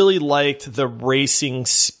I really liked the racing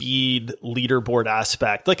speed leaderboard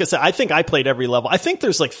aspect. Like I said, I think I played every level. I think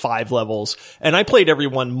there's like 5 levels, and I played every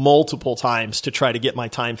one multiple times to try to get my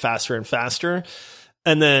time faster and faster.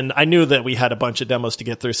 And then I knew that we had a bunch of demos to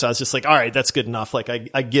get through. So I was just like, all right, that's good enough. Like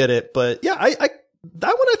I get it. But yeah,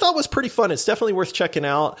 that one I thought was pretty fun. It's definitely worth checking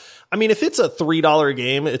out. I mean, if it's a $3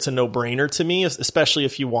 game, it's a no-brainer to me, especially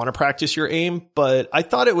if you want to practice your aim. But I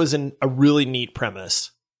thought it was a really neat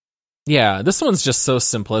premise. Yeah, this one's just so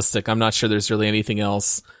simplistic. I'm not sure there's really anything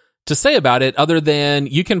else to say about it other than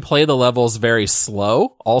you can play the levels very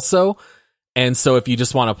slow also. And so if you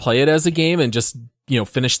just want to play it as a game and just,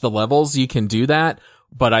 finish the levels, you can do that.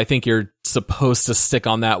 But I think you're supposed to stick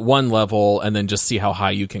on that one level and then just see how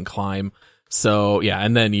high you can climb. So yeah,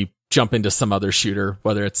 and then you jump into some other shooter,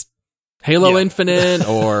 whether it's Halo Infinite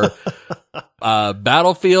or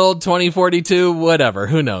Battlefield 2042, whatever,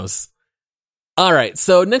 who knows. All right,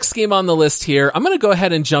 so next game on the list here, I'm going to go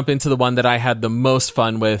ahead and jump into the one that I had the most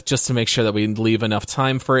fun with, just to make sure that we leave enough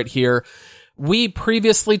time for it here. We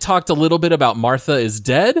previously talked a little bit about Martha is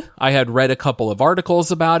Dead. I had read a couple of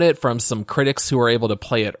articles about it from some critics who were able to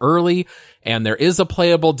play it early, and there is a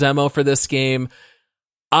playable demo for this game.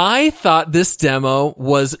 I thought this demo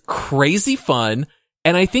was crazy fun,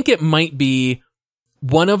 and I think it might be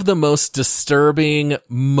one of the most disturbing,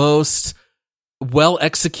 most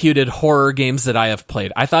well-executed horror games that I have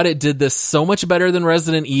played. I thought it did this so much better than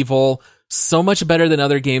Resident Evil, so much better than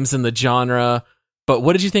other games in the genre. But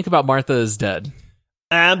what did you think about Martha is Dead?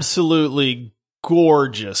 Absolutely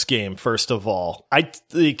gorgeous game, first of all. I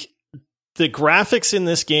think the graphics in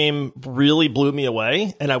this game really blew me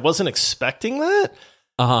away, and I wasn't expecting that.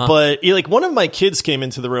 But like one of my kids came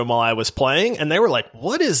into the room while I was playing, and they were like,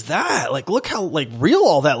 "What is that? Like, look how like real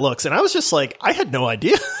all that looks." And I was just like, I had no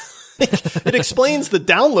idea. It explains the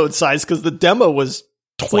download size, because the demo was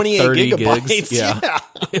 28 like gigabytes. Gigs. Yeah.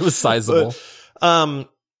 It was sizable.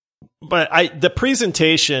 But the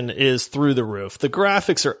presentation is through the roof. The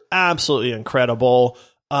graphics are absolutely incredible.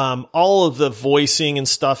 All of the voicing and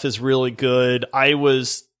stuff is really good.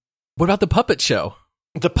 What about the puppet show?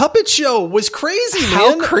 The puppet show was crazy, man.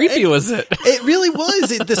 How creepy was it? It really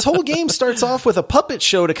was. This whole game starts off with a puppet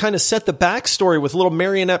show to kind of set the backstory with little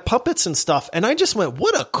marionette puppets and stuff. And I just went,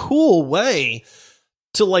 what a cool way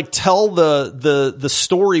to like tell the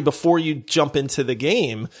story before you jump into the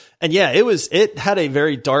game. And yeah, it had a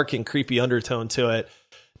very dark and creepy undertone to it.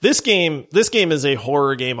 This game is a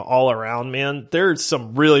horror game all around, man. There's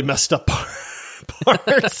some really messed up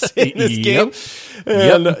parts in this game.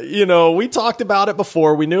 And, we talked about it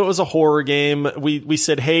before. We knew it was a horror game. We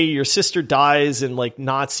said, hey, your sister dies in like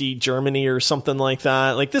Nazi Germany or something like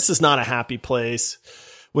that. Like, this is not a happy place.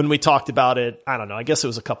 When we talked about it, I don't know, I guess it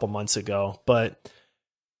was a couple months ago, but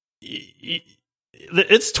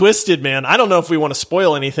it's twisted, man. I don't know if we want to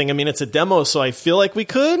spoil anything. I mean, it's a demo, so I feel like we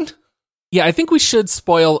could. Yeah, I think we should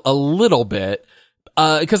spoil a little bit.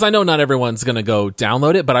 Because I know not everyone's going to go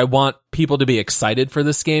download it, but I want people to be excited for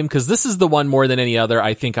this game, because this is the one more than any other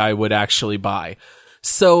I think I would actually buy.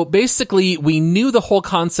 So basically, we knew the whole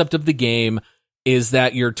concept of the game is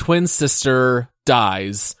that your twin sister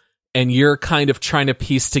dies, and you're kind of trying to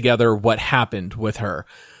piece together what happened with her.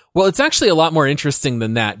 Well, it's actually a lot more interesting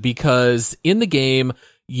than that, because in the game,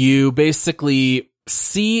 you basically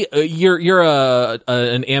see you're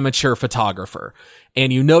an amateur photographer,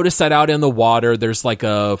 and you notice that out in the water there's like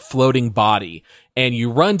a floating body, and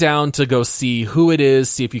you run down to go see who it is,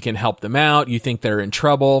 see if you can help them out. You think they're in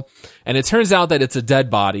trouble, and it turns out that it's a dead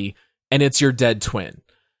body, and it's your dead twin.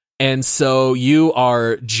 And so you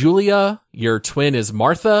are Julia, your twin is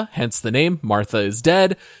Martha, hence the name, Martha is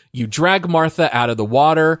dead. You drag Martha out of the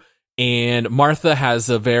water, and Martha has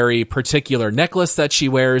a very particular necklace that she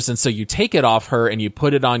wears, and so you take it off her and you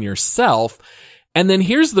put it on yourself. And then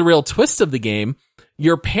here's the real twist of the game.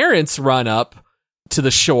 Your parents run up to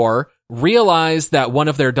the shore, realize that one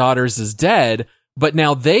of their daughters is dead, but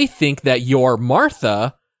now they think that you're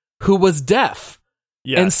Martha, who was deaf.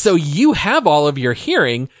 Yes. And so you have all of your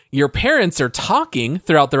hearing. Your parents are talking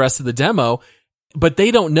throughout the rest of the demo, but they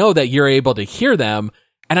don't know that you're able to hear them.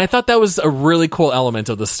 And I thought that was a really cool element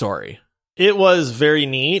of the story. It was very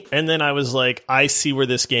neat. And then I was like, I see where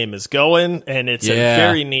this game is going. And it's a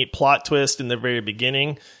very neat plot twist in the very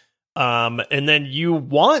beginning. And then you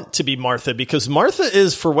want to be Martha, because Martha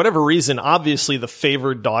is, for whatever reason, obviously the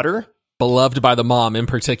favored daughter. Beloved by the mom in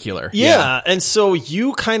particular. Yeah. And so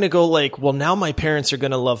you kind of go like, well, now my parents are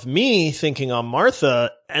going to love me, thinking I'm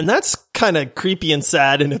Martha. And that's kind of creepy and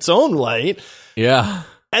sad in its own light. Yeah.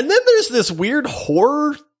 And then there's this weird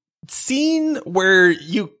horror scene where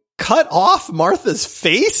you cut off Martha's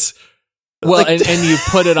face. Well, like, and you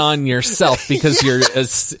put it on yourself because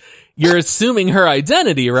you're assuming her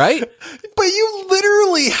identity, right? But you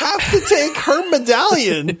literally have to take her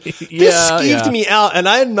medallion. This skeeved me out, and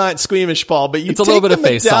I'm not squeamish, Paul, but you it's a take little bit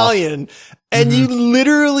the of medallion and you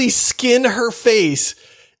literally skin her face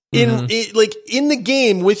in the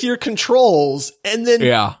game with your controls, and then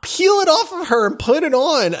peel it off of her and put it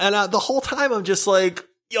on. And the whole time I'm just like,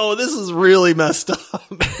 yo, this is really messed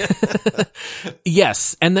up.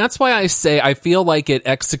 Yes, and that's why I say I feel like it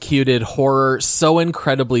executed horror so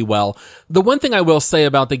incredibly well. The one thing I will say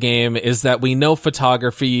about the game is that we know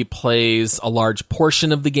photography plays a large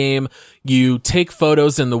portion of the game. You take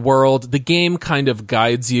photos in the world. The game kind of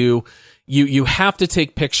guides you. You have to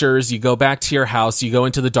take pictures. You go back to your house. You go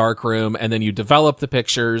into the dark room, and then you develop the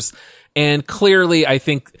pictures. And clearly, I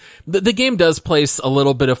think the game does place a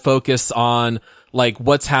little bit of focus on like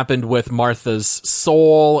what's happened with Martha's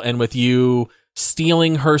soul and with you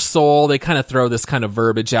stealing her soul. They kind of throw this kind of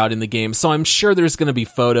verbiage out in the game. So I'm sure there's going to be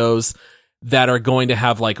photos that are going to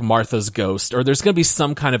have like Martha's ghost, or there's going to be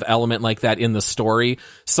some kind of element like that in the story.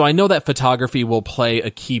 So I know that photography will play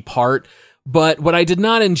a key part. But what I did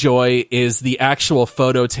not enjoy is the actual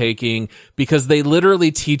photo taking, because they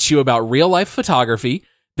literally teach you about real life photography.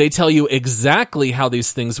 They tell you exactly how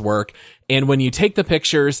these things work. And when you take the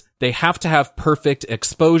pictures, they have to have perfect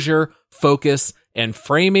exposure, focus, and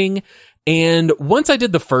framing. And once I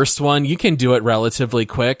did the first one, you can do it relatively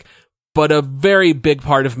quick. But a very big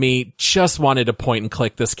part of me just wanted to point and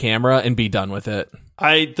click this camera and be done with it.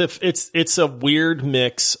 It's a weird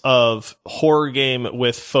mix of horror game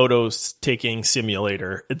with photos taking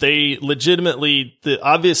simulator. They legitimately,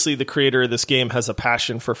 obviously the creator of this game has a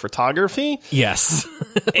passion for photography. Yes,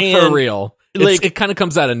 for real. It kind of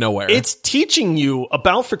comes out of nowhere. It's teaching you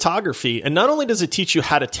about photography, and not only does it teach you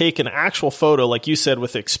how to take an actual photo, like you said,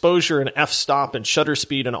 with exposure and f-stop and shutter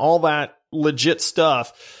speed and all that legit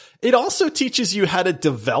stuff, it also teaches you how to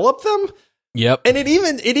develop them. Yep. And it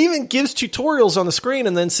even gives tutorials on the screen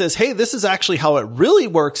and then says, hey, this is actually how it really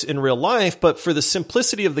works in real life. But for the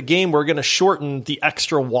simplicity of the game, we're going to shorten the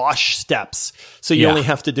extra wash steps. So you only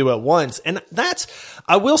have to do it once. And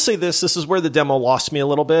I will say this is where the demo lost me a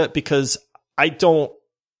little bit, because I don't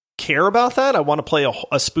care about that. I want to play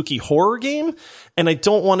a spooky horror game, and I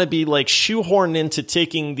don't want to be like shoehorned into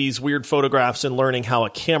taking these weird photographs and learning how a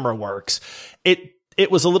camera works.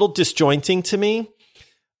 It was a little disjointing to me.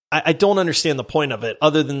 I don't understand the point of it,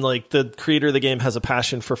 other than like the creator of the game has a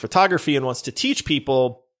passion for photography and wants to teach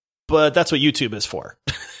people, but that's what YouTube is for.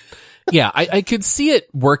 Yeah, I could see it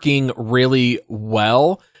working really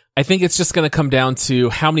well. I think it's just going to come down to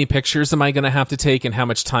how many pictures am I going to have to take and how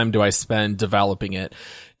much time do I spend developing it.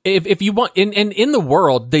 If you want, in the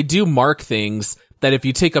world, they do mark things that if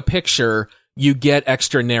you take a picture, you get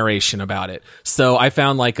extra narration about it. So I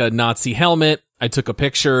found like a Nazi helmet. I took a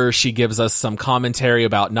picture. She gives us some commentary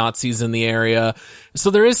about Nazis in the area. So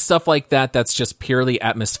there is stuff like that that's just purely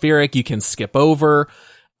atmospheric. You can skip over.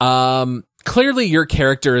 Clearly your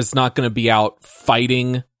character is not going to be out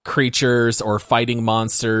fighting creatures or fighting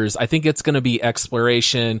monsters. I think it's going to be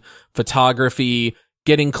exploration, photography,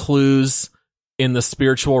 getting clues in the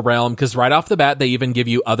spiritual realm, because right off the bat, they even give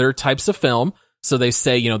you other types of film. So they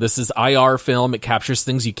say, this is IR film. It captures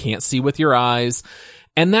things you can't see with your eyes.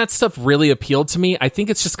 And that stuff really appealed to me. I think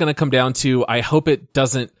it's just going to come down to, I hope it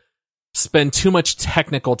doesn't spend too much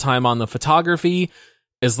technical time on the photography.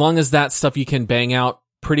 As long as that stuff you can bang out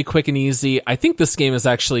pretty quick and easy, I think this game is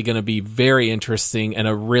actually going to be very interesting and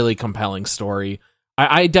a really compelling story.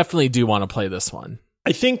 I definitely do want to play this one.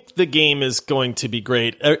 I think the game is going to be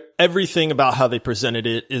great. Everything about how they presented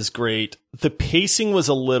it is great. The pacing was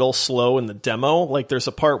a little slow in the demo. Like there's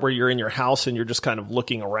a part where you're in your house and you're just kind of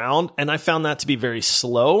looking around. And I found that to be very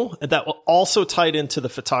slow. And that also tied into the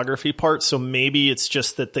photography part. So maybe it's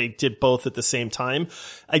just that they did both at the same time.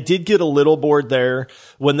 I did get a little bored there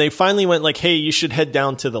when they finally went like, hey, you should head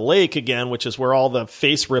down to the lake again, which is where all the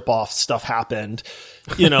face ripoff stuff happened.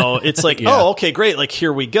 It's like, yeah. Oh, okay, great. Like,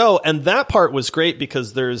 here we go. And that part was great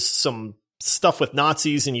because there's some stuff with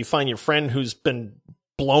Nazis and you find your friend who's been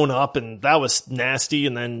blown up and that was nasty.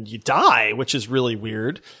 And then you die, which is really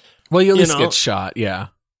weird. Well, you at least get shot. Yeah.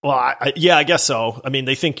 Well, I guess so. I mean,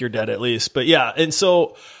 they think you're dead at least, but yeah. And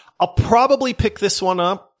so I'll probably pick this one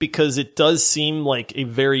up because it does seem like a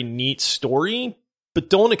very neat story, but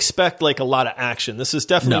don't expect like a lot of action. This is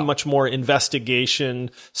definitely much more investigation,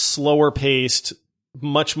 slower paced,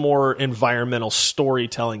 much more environmental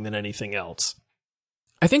storytelling than anything else.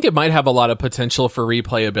 I think it might have a lot of potential for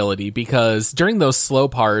replayability because during those slow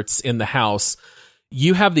parts in the house,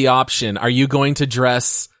 you have the option. Are you going to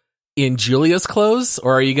dress in Julia's clothes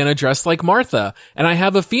or are you going to dress like Martha? And I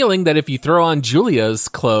have a feeling that if you throw on Julia's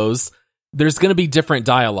clothes, there's going to be different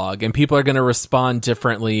dialogue and people are going to respond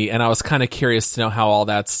differently. And I was kind of curious to know how all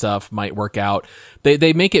that stuff might work out.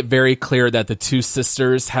 They make it very clear that the two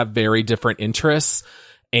sisters have very different interests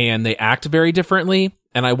and they act very differently.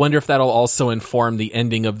 And I wonder if that'll also inform the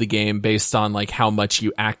ending of the game based on like how much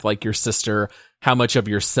you act like your sister, how much of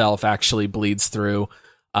yourself actually bleeds through.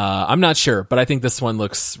 I'm not sure, but I think this one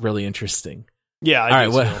looks really interesting. Yeah. All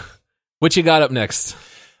right. What you got up next?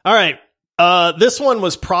 All right. This one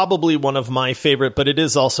was probably one of my favorite, but it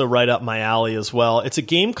is also right up my alley as well. It's a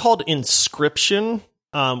game called Inscription,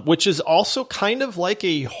 which is also kind of like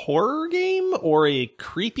a horror game or a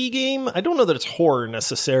creepy game. I don't know that it's horror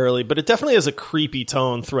necessarily, but it definitely has a creepy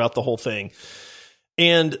tone throughout the whole thing.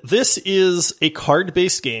 And this is a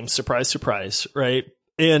card-based game. Surprise, surprise, right?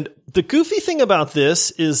 And the goofy thing about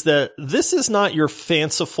this is that this is not your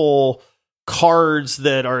fanciful cards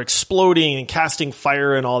that are exploding and casting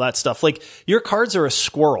fire and all that stuff. Like your cards are a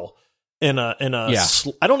squirrel and I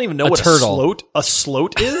don't even know what a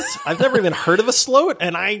sloat is. I've never even heard of a sloat.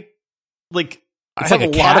 And I have a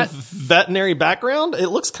lot of veterinary background. It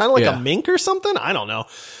looks kind of like a mink or something. I don't know.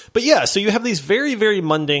 But yeah, so you have these very, very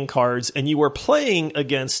mundane cards and you are playing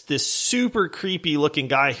against this super creepy looking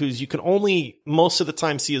guy who's you can only most of the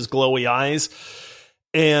time see his glowy eyes.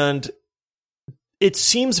 And it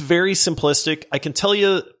seems very simplistic. I can tell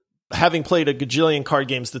you, having played a gajillion card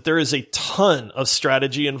games, that there is a ton of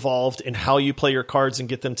strategy involved in how you play your cards and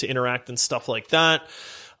get them to interact and stuff like that.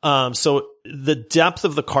 So the depth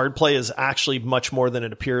of the card play is actually much more than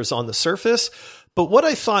it appears on the surface. But what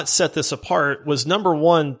I thought set this apart was, number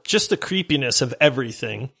one, just the creepiness of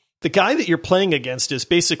everything. The guy that you're playing against is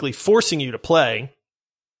basically forcing you to play.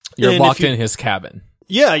 You're locked in his cabin.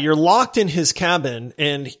 Yeah, you're locked in his cabin,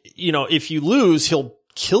 and, if you lose, he'll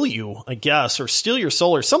kill you, I guess, or steal your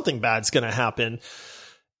soul, or something bad's going to happen.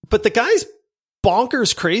 But the guy's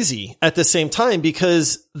bonkers crazy at the same time,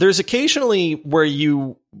 because there's occasionally where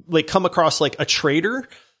you come across a trader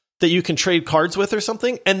that you can trade cards with or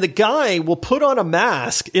something, and the guy will put on a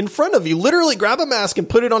mask in front of you, literally grab a mask and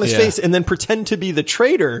put it on his face and then pretend to be the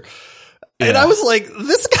trader. Yeah. And I was like,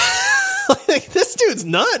 this guy... this dude's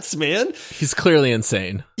nuts, man. He's clearly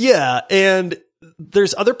insane. Yeah, and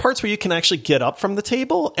there's other parts where you can actually get up from the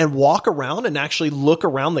table and walk around and actually look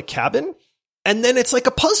around the cabin, and then it's like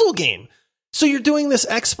a puzzle game. So you're doing this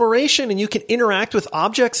exploration and you can interact with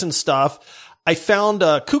objects and stuff. I found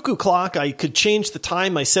a cuckoo clock. I could change the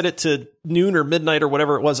time. I set it to noon or midnight or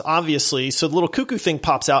whatever it was, obviously. So the little cuckoo thing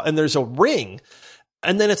pops out and there's a ring.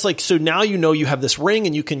 And then it's like, so now you have this ring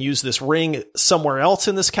and you can use this ring somewhere else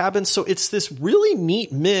in this cabin. So it's this really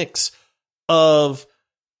neat mix of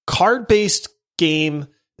card-based game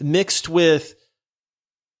mixed with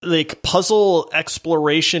puzzle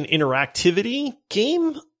exploration interactivity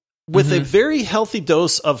game with a very healthy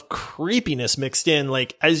dose of creepiness mixed in.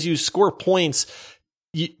 As you score points,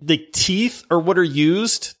 the teeth are what are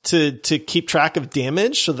used to keep track of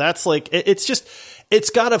damage. So that's it's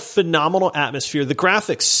got a phenomenal atmosphere. The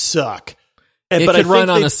graphics suck. But it could run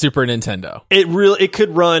on a Super Nintendo. It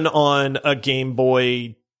could run on a Game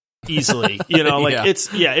Boy easily. Like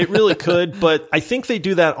it really could, but I think they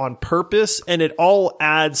do that on purpose, and it all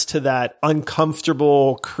adds to that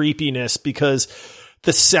uncomfortable creepiness because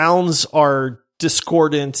the sounds are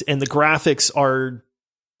discordant and the graphics are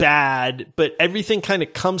bad, but everything kind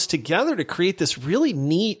of comes together to create this really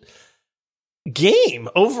neat game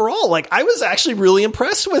overall. Like, I was actually really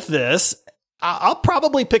impressed with this. I'll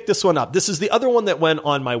probably pick this one up. This is the other one that went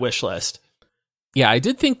on my wish list. Yeah, I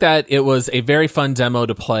did think that it was a very fun demo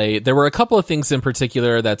to play. There were a couple of things in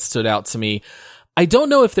particular that stood out to me. I don't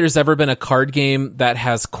know if there's ever been a card game that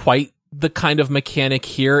has quite the kind of mechanic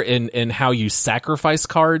here in how you sacrifice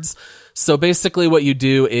cards. So basically what you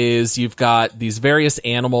do is you've got these various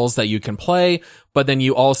animals that you can play, but then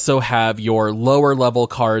you also have your lower level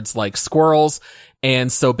cards like squirrels.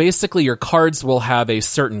 And so basically your cards will have a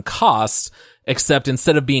certain cost, except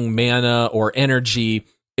instead of being mana or energy,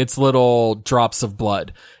 it's little drops of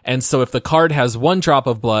blood. And so if the card has 1 drop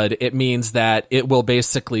of blood, it means that it will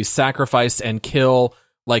basically sacrifice and kill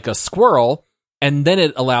like a squirrel. And then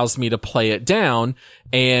it allows me to play it down.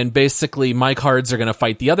 And basically my cards are going to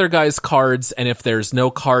fight the other guy's cards. And if there's no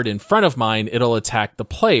card in front of mine, it'll attack the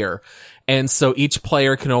player. And so each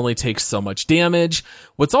player can only take so much damage.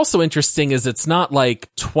 What's also interesting is it's not like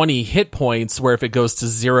 20 hit points where if it goes to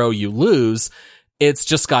 0, you lose. It's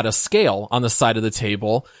just got a scale on the side of the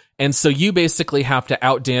table. And so you basically have to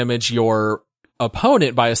outdamage your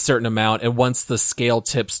opponent by a certain amount. And once the scale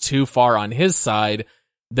tips too far on his side,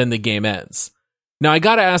 then the game ends. Now, I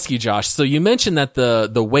got to ask you, Josh, so you mentioned that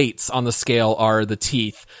the weights on the scale are the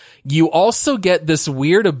teeth. You also get this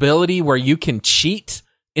weird ability where you can cheat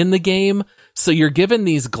in the game. So you're given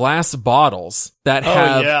these glass bottles that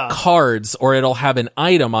have cards, or it'll have an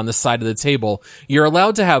item on the side of the table. You're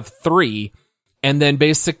allowed to have 3. And then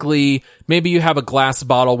basically, maybe you have a glass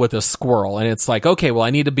bottle with a squirrel, and it's like, okay, well,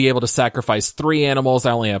 I need to be able to sacrifice 3 animals.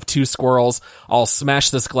 I only have 2 squirrels. I'll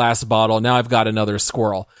smash this glass bottle. Now I've got another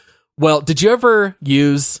squirrel. Well, did you ever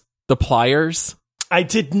use the pliers? I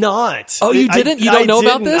did not. Oh, you didn't? You don't know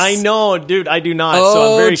about this? I know, dude. I do not.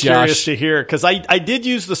 So I'm very curious to hear, because I did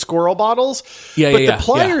use the squirrel bottles. But the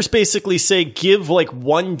pliers basically say give like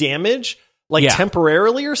 1 damage,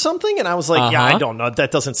 temporarily or something. And I was like, I don't know.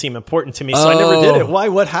 That doesn't seem important to me. So I never did it. Why?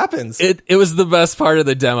 What happens? It was the best part of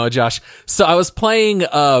the demo, Josh. So I was playing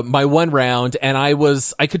my 1 round, and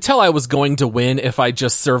I could tell I was going to win if I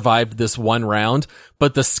just survived this 1 round,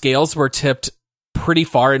 but the scales were tipped pretty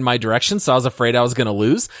far in my direction, so I was afraid I was going to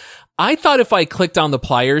lose. I thought if I clicked on the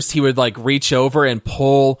pliers, he would like reach over and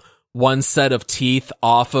pull 1 set of teeth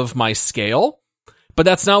off of my scale, but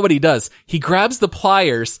that's not what he does. He grabs the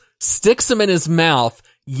pliers, sticks them in his mouth,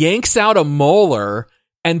 yanks out a molar,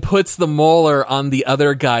 and puts the molar on the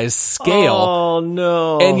other guy's scale. Oh,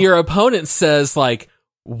 no. And your opponent says like,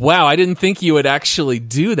 wow, I didn't think you would actually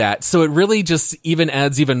do that. So it really just even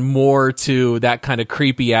adds even more to that kind of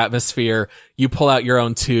creepy atmosphere. You pull out your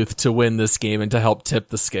own tooth to win this game and to help tip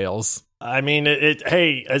the scales. I mean,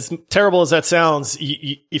 hey, as terrible as that sounds,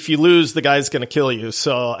 if you lose, the guy's going to kill you.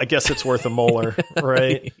 So I guess it's worth a molar,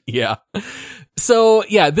 right? Yeah. So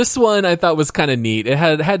yeah, this one I thought was kind of neat. It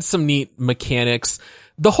had some neat mechanics.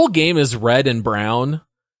 The whole game is red and brown.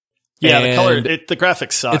 Yeah, the color, the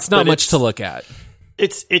graphics suck. It's not much to look at.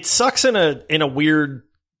 It sucks in a weird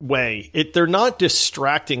way. They're not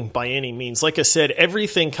distracting by any means. Like I said,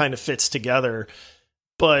 everything kind of fits together.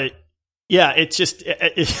 But yeah, it's just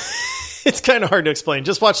it's kind of hard to explain.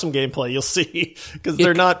 Just watch some gameplay, you'll see, because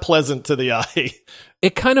they're not pleasant to the eye.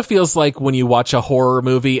 It kind of feels like when you watch a horror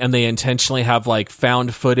movie and they intentionally have like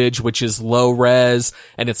found footage, which is low res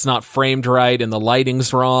and it's not framed right and the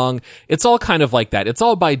lighting's wrong. It's all kind of like that. It's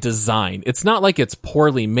all by design. It's not like it's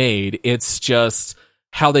poorly made. It's just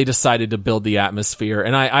how they decided to build the atmosphere.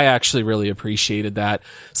 And I actually really appreciated that.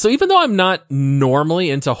 So even though I'm not normally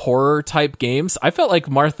into horror type games, I felt like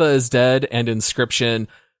Martha is Dead and Inscription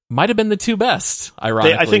might have been the 2 best,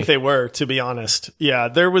 ironically. I think they were, to be honest. Yeah,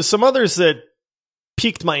 there was some others that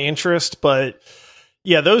piqued my interest, but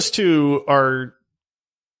yeah, those 2 are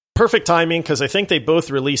perfect timing because I think they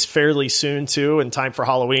both release fairly soon too, in time for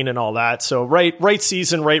Halloween and all that. So right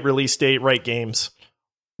season, right release date, right games.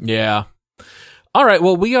 Yeah. All right,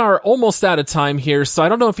 well, we are almost out of time here, so I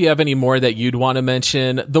don't know if you have any more that you'd want to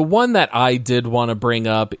mention. The one that I did want to bring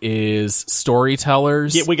up is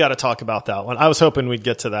Storytellers. Yeah, we got to talk about that one. I was hoping we'd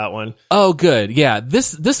get to that one. Oh, good. Yeah,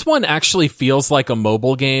 this one actually feels like a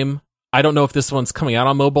mobile game. I don't know if this one's coming out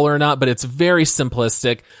on mobile or not, but it's very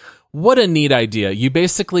simplistic. What a neat idea. You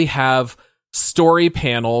basically have story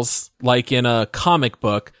panels like in a comic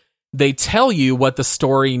book. They tell you what the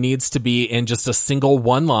story needs to be in just a single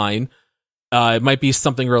 1 line. It might be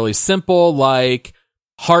something really simple like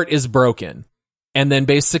heart is broken. And then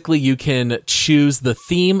basically you can choose the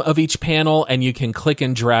theme of each panel and you can click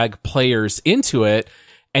and drag players into it.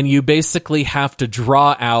 And you basically have to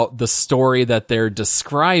draw out the story that they're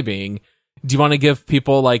describing. Do you want to give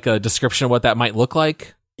people like a description of what that might look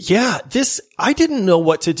like? Yeah, I didn't know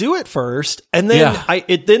what to do at first. And then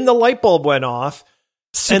then the light bulb went off.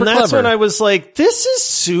 Super and that's clever. when I was like, this is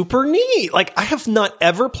super neat. Like, I have not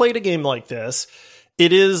ever played a game like this.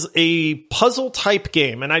 It is a puzzle type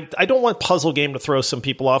game. And I don't want puzzle game to throw some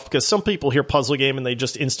people off, because some people hear puzzle game and they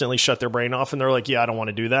just instantly shut their brain off and they're like, yeah, I don't want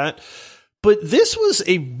to do that. But this was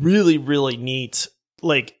a really, really neat,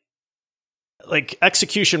 like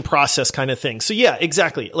execution process kind of thing. So yeah,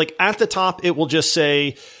 exactly. Like at the top, it will just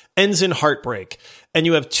say ends in heartbreak. And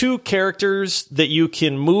you have two characters that you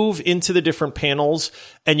can move into the different panels,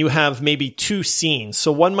 and you have maybe two scenes.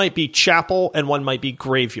 So one might be chapel and one might be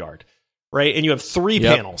graveyard, right? And you have three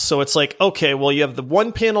panels. So it's like, okay, well, you have the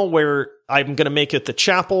one panel where I'm going to make it the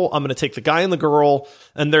chapel. I'm going to take the guy and the girl,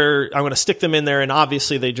 and I'm going to stick them in there. And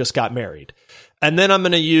obviously they just got married. And then I'm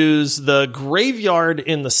going to use the graveyard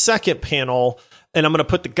in the second panel, and I'm going to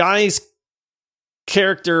put the guy's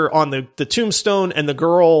character on the tombstone and the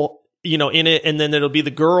girl, in it. And then it'll be the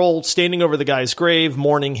girl standing over the guy's grave,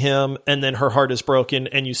 mourning him. And then her heart is broken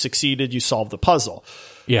and you succeeded. You solved the puzzle.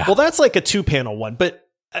 Yeah. Well, that's like a 2-panel one, but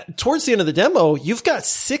towards the end of the demo, you've got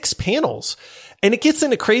 6 panels, and it gets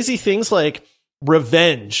into crazy things like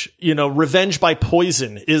revenge. Revenge by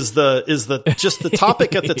poison is just the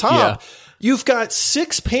topic at the top. Yeah. You've got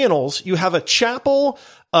 6 panels. You have a chapel,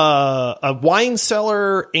 a wine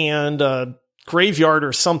cellar, and a graveyard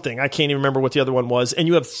or something. I can't even remember what the other one was. And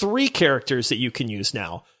you have 3 characters that you can use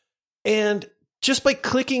now. And just by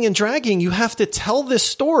clicking and dragging, you have to tell this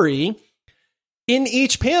story in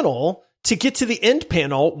each panel to get to the end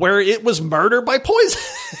panel where it was murder by poison.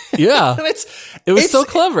 Yeah. It was so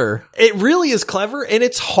clever. It really is clever, and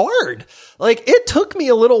it's hard. Like, it took me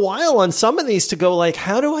a little while on some of these to go like,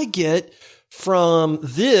 how do I get from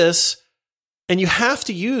this? And you have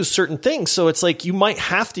to use certain things. So it's like, you might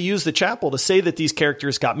have to use the chapel to say that these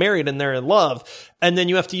characters got married and they're in love. And then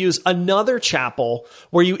you have to use another chapel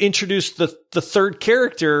where you introduce the third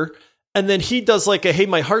character. And then he does like hey,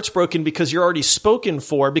 my heart's broken because you're already spoken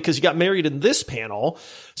for because you got married in this panel.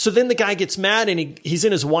 So then the guy gets mad and he's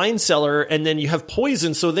in his wine cellar, and then you have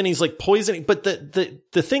poison. So then he's like poisoning, but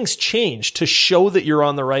the things change to show that you're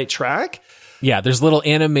on the right track. Yeah. There's little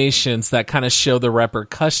animations that kind of show the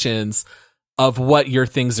repercussions of what your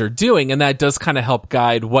things are doing. And that does kind of help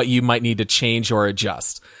guide what you might need to change or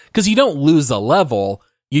adjust. Because you don't lose a level.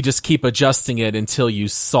 You just keep adjusting it until you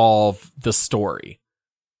solve the story.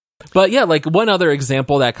 But yeah, like one other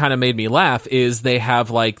example that kind of made me laugh is they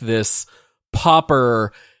have like this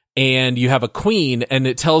pauper and you have a queen, and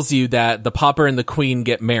it tells you that the pauper and the queen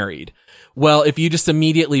get married. Well, if you just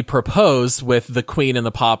immediately propose with the queen and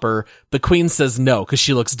the pauper, the queen says no because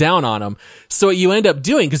she looks down on him. So what you end up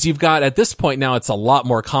doing, because you've got, at this point now, it's a lot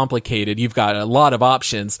more complicated. You've got a lot of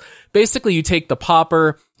options. Basically, you take the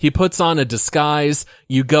pauper, he puts on a disguise,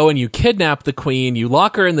 you go and you kidnap the queen, you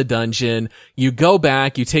lock her in the dungeon, you go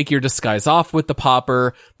back, you take your disguise off with the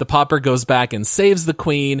pauper goes back and saves the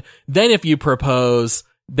queen. Then if you propose,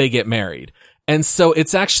 they get married. And so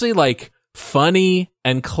it's actually like funny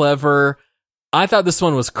and clever. I thought this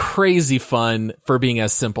one was crazy fun for being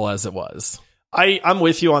as simple as it was. I'm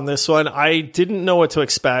with you on this one. I didn't know what to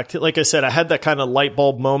expect. Like I said, I had that kind of light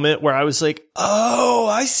bulb moment where I was like, oh,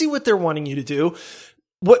 I see what they're wanting you to do.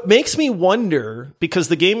 What makes me wonder, because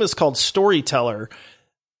the game is called Storyteller,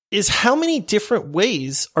 is how many different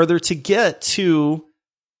ways are there to get to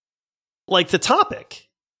like the topic?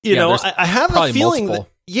 I have a feeling that,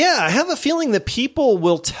 I have a feeling that people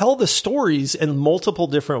will tell the stories in multiple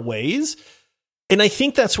different ways. And I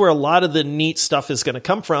think that's where a lot of the neat stuff is going to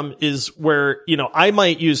come from, is where, I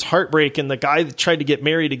might use heartbreak and the guy that tried to get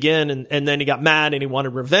married again and then he got mad and he wanted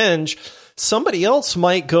revenge. Somebody else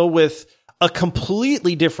might go with a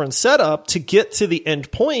completely different setup to get to the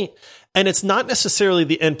end point. And it's not necessarily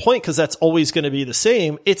the end point, because that's always going to be the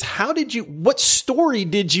same. It's what story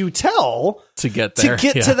did you tell to get there,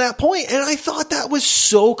 to that point? And I thought that was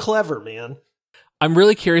so clever, man. I'm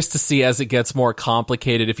really curious to see, as it gets more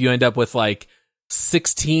complicated, if you end up with like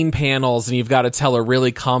 16 panels and you've got to tell a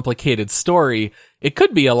really complicated story, it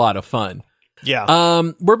could be a lot of fun.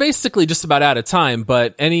 Yeah. We're basically just about out of time,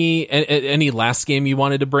 but any last game you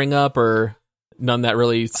wanted to bring up, or none that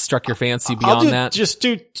really struck your fancy beyond that? Just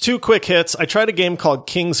do 2 quick hits. I tried a game called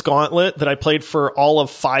King's Gauntlet that I played for all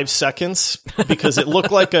of 5 seconds because it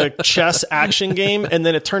looked like a chess action game, and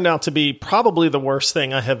then it turned out to be probably the worst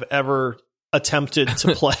thing I have ever attempted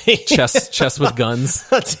to play. chess with guns.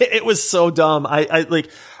 It was so dumb.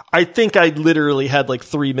 I think I literally had like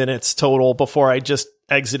 3 minutes total before I just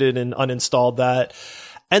exited and uninstalled that.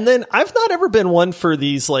 And then I've not ever been one for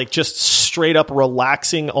these like just straight up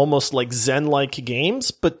relaxing, almost like Zen-like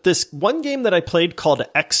games. But this one game that I played called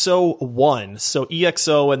EXO-1, so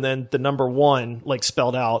EXO and then the number 1 like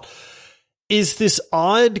spelled out, is this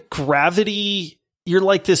odd gravity. You're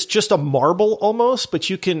like this, just a marble almost, but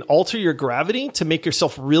you can alter your gravity to make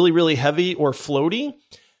yourself really, really heavy or floaty.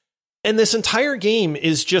 And this entire game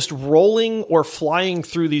is just rolling or flying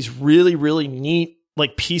through these really, really neat,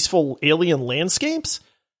 like peaceful alien landscapes.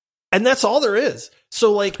 And that's all there is.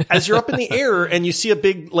 So like, as you're up in the air and you see a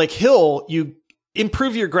big like hill, you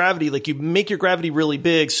improve your gravity. Like you make your gravity really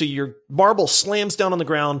big. So your marble slams down on the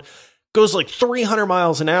ground, goes like 300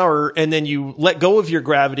 miles an hour. And then you let go of your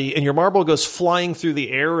gravity and your marble goes flying through the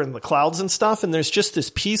air and the clouds and stuff. And there's just this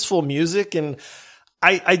peaceful music. And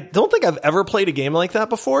I don't think I've ever played a game like that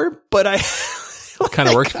before, but kind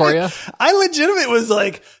of worked for you. I legitimately was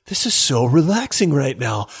like, this is so relaxing right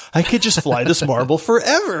now. I could just fly this marble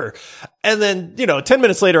forever. And then, 10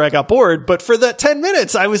 minutes later, I got bored. But for that 10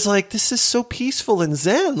 minutes, I was like, this is so peaceful and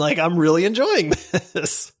zen. Like, I'm really enjoying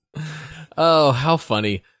this. Oh, how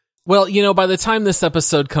funny. Well, by the time this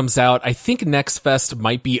episode comes out, I think Next Fest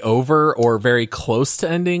might be over or very close to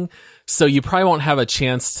ending. So you probably won't have a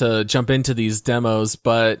chance to jump into these demos,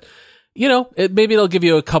 but maybe it'll give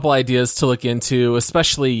you a couple ideas to look into,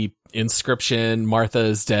 especially Inscription, Martha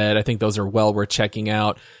is Dead. I think those are well worth checking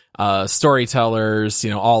out. Storytellers,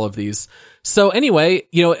 all of these. So anyway,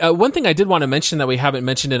 one thing I did want to mention that we haven't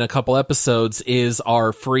mentioned in a couple episodes is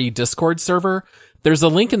our free Discord server. There's a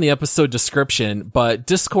link in the episode description, but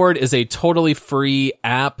Discord is a totally free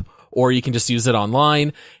app, or you can just use it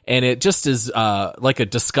online. And it just is like a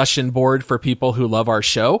discussion board for people who love our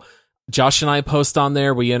show. Josh and I post on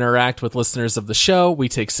there. We interact with listeners of the show. We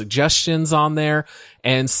take suggestions on there.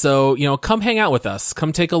 And so, come hang out with us.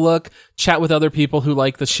 Come take a look, chat with other people who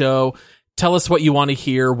like the show. Tell us what you want to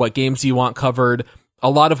hear, what games you want covered. A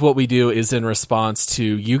lot of what we do is in response to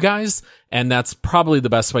you guys, and that's probably the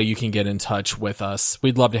best way you can get in touch with us.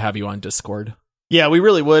 We'd love to have you on Discord. Yeah, we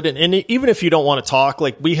really would. And even if you don't want to talk,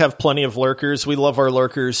 like we have plenty of lurkers. We love our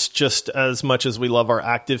lurkers just as much as we love our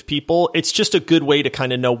active people. It's just a good way to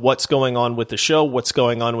kind of know what's going on with the show, what's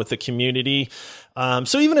going on with the community.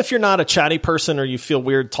 So even if you're not a chatty person or you feel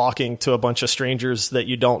weird talking to a bunch of strangers that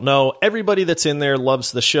you don't know, everybody that's in there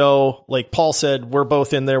loves the show. Like Paul said, we're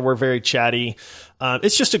both in there. We're very chatty.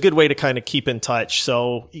 It's just a good way to kind of keep in touch.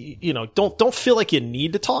 So, don't feel like you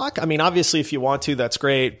need to talk. I mean, obviously if you want to, that's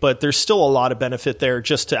great, but there's still a lot of benefit there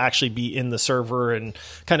just to actually be in the server and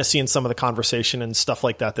kind of seeing some of the conversation and stuff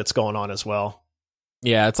like that that's going on as well.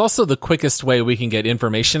 Yeah, it's also the quickest way we can get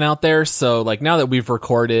information out there. So like now that we've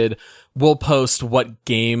recorded, we'll post what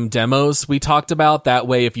game demos we talked about. That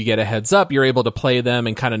way, if you get a heads up, you're able to play them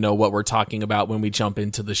and kind of know what we're talking about when we jump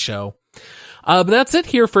into the show. But that's it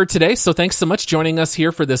here for today. So thanks so much joining us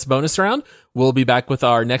here for this bonus round. We'll be back with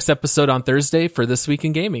our next episode on Thursday for This Week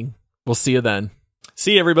in Gaming. We'll see you then.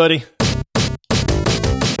 See you, everybody.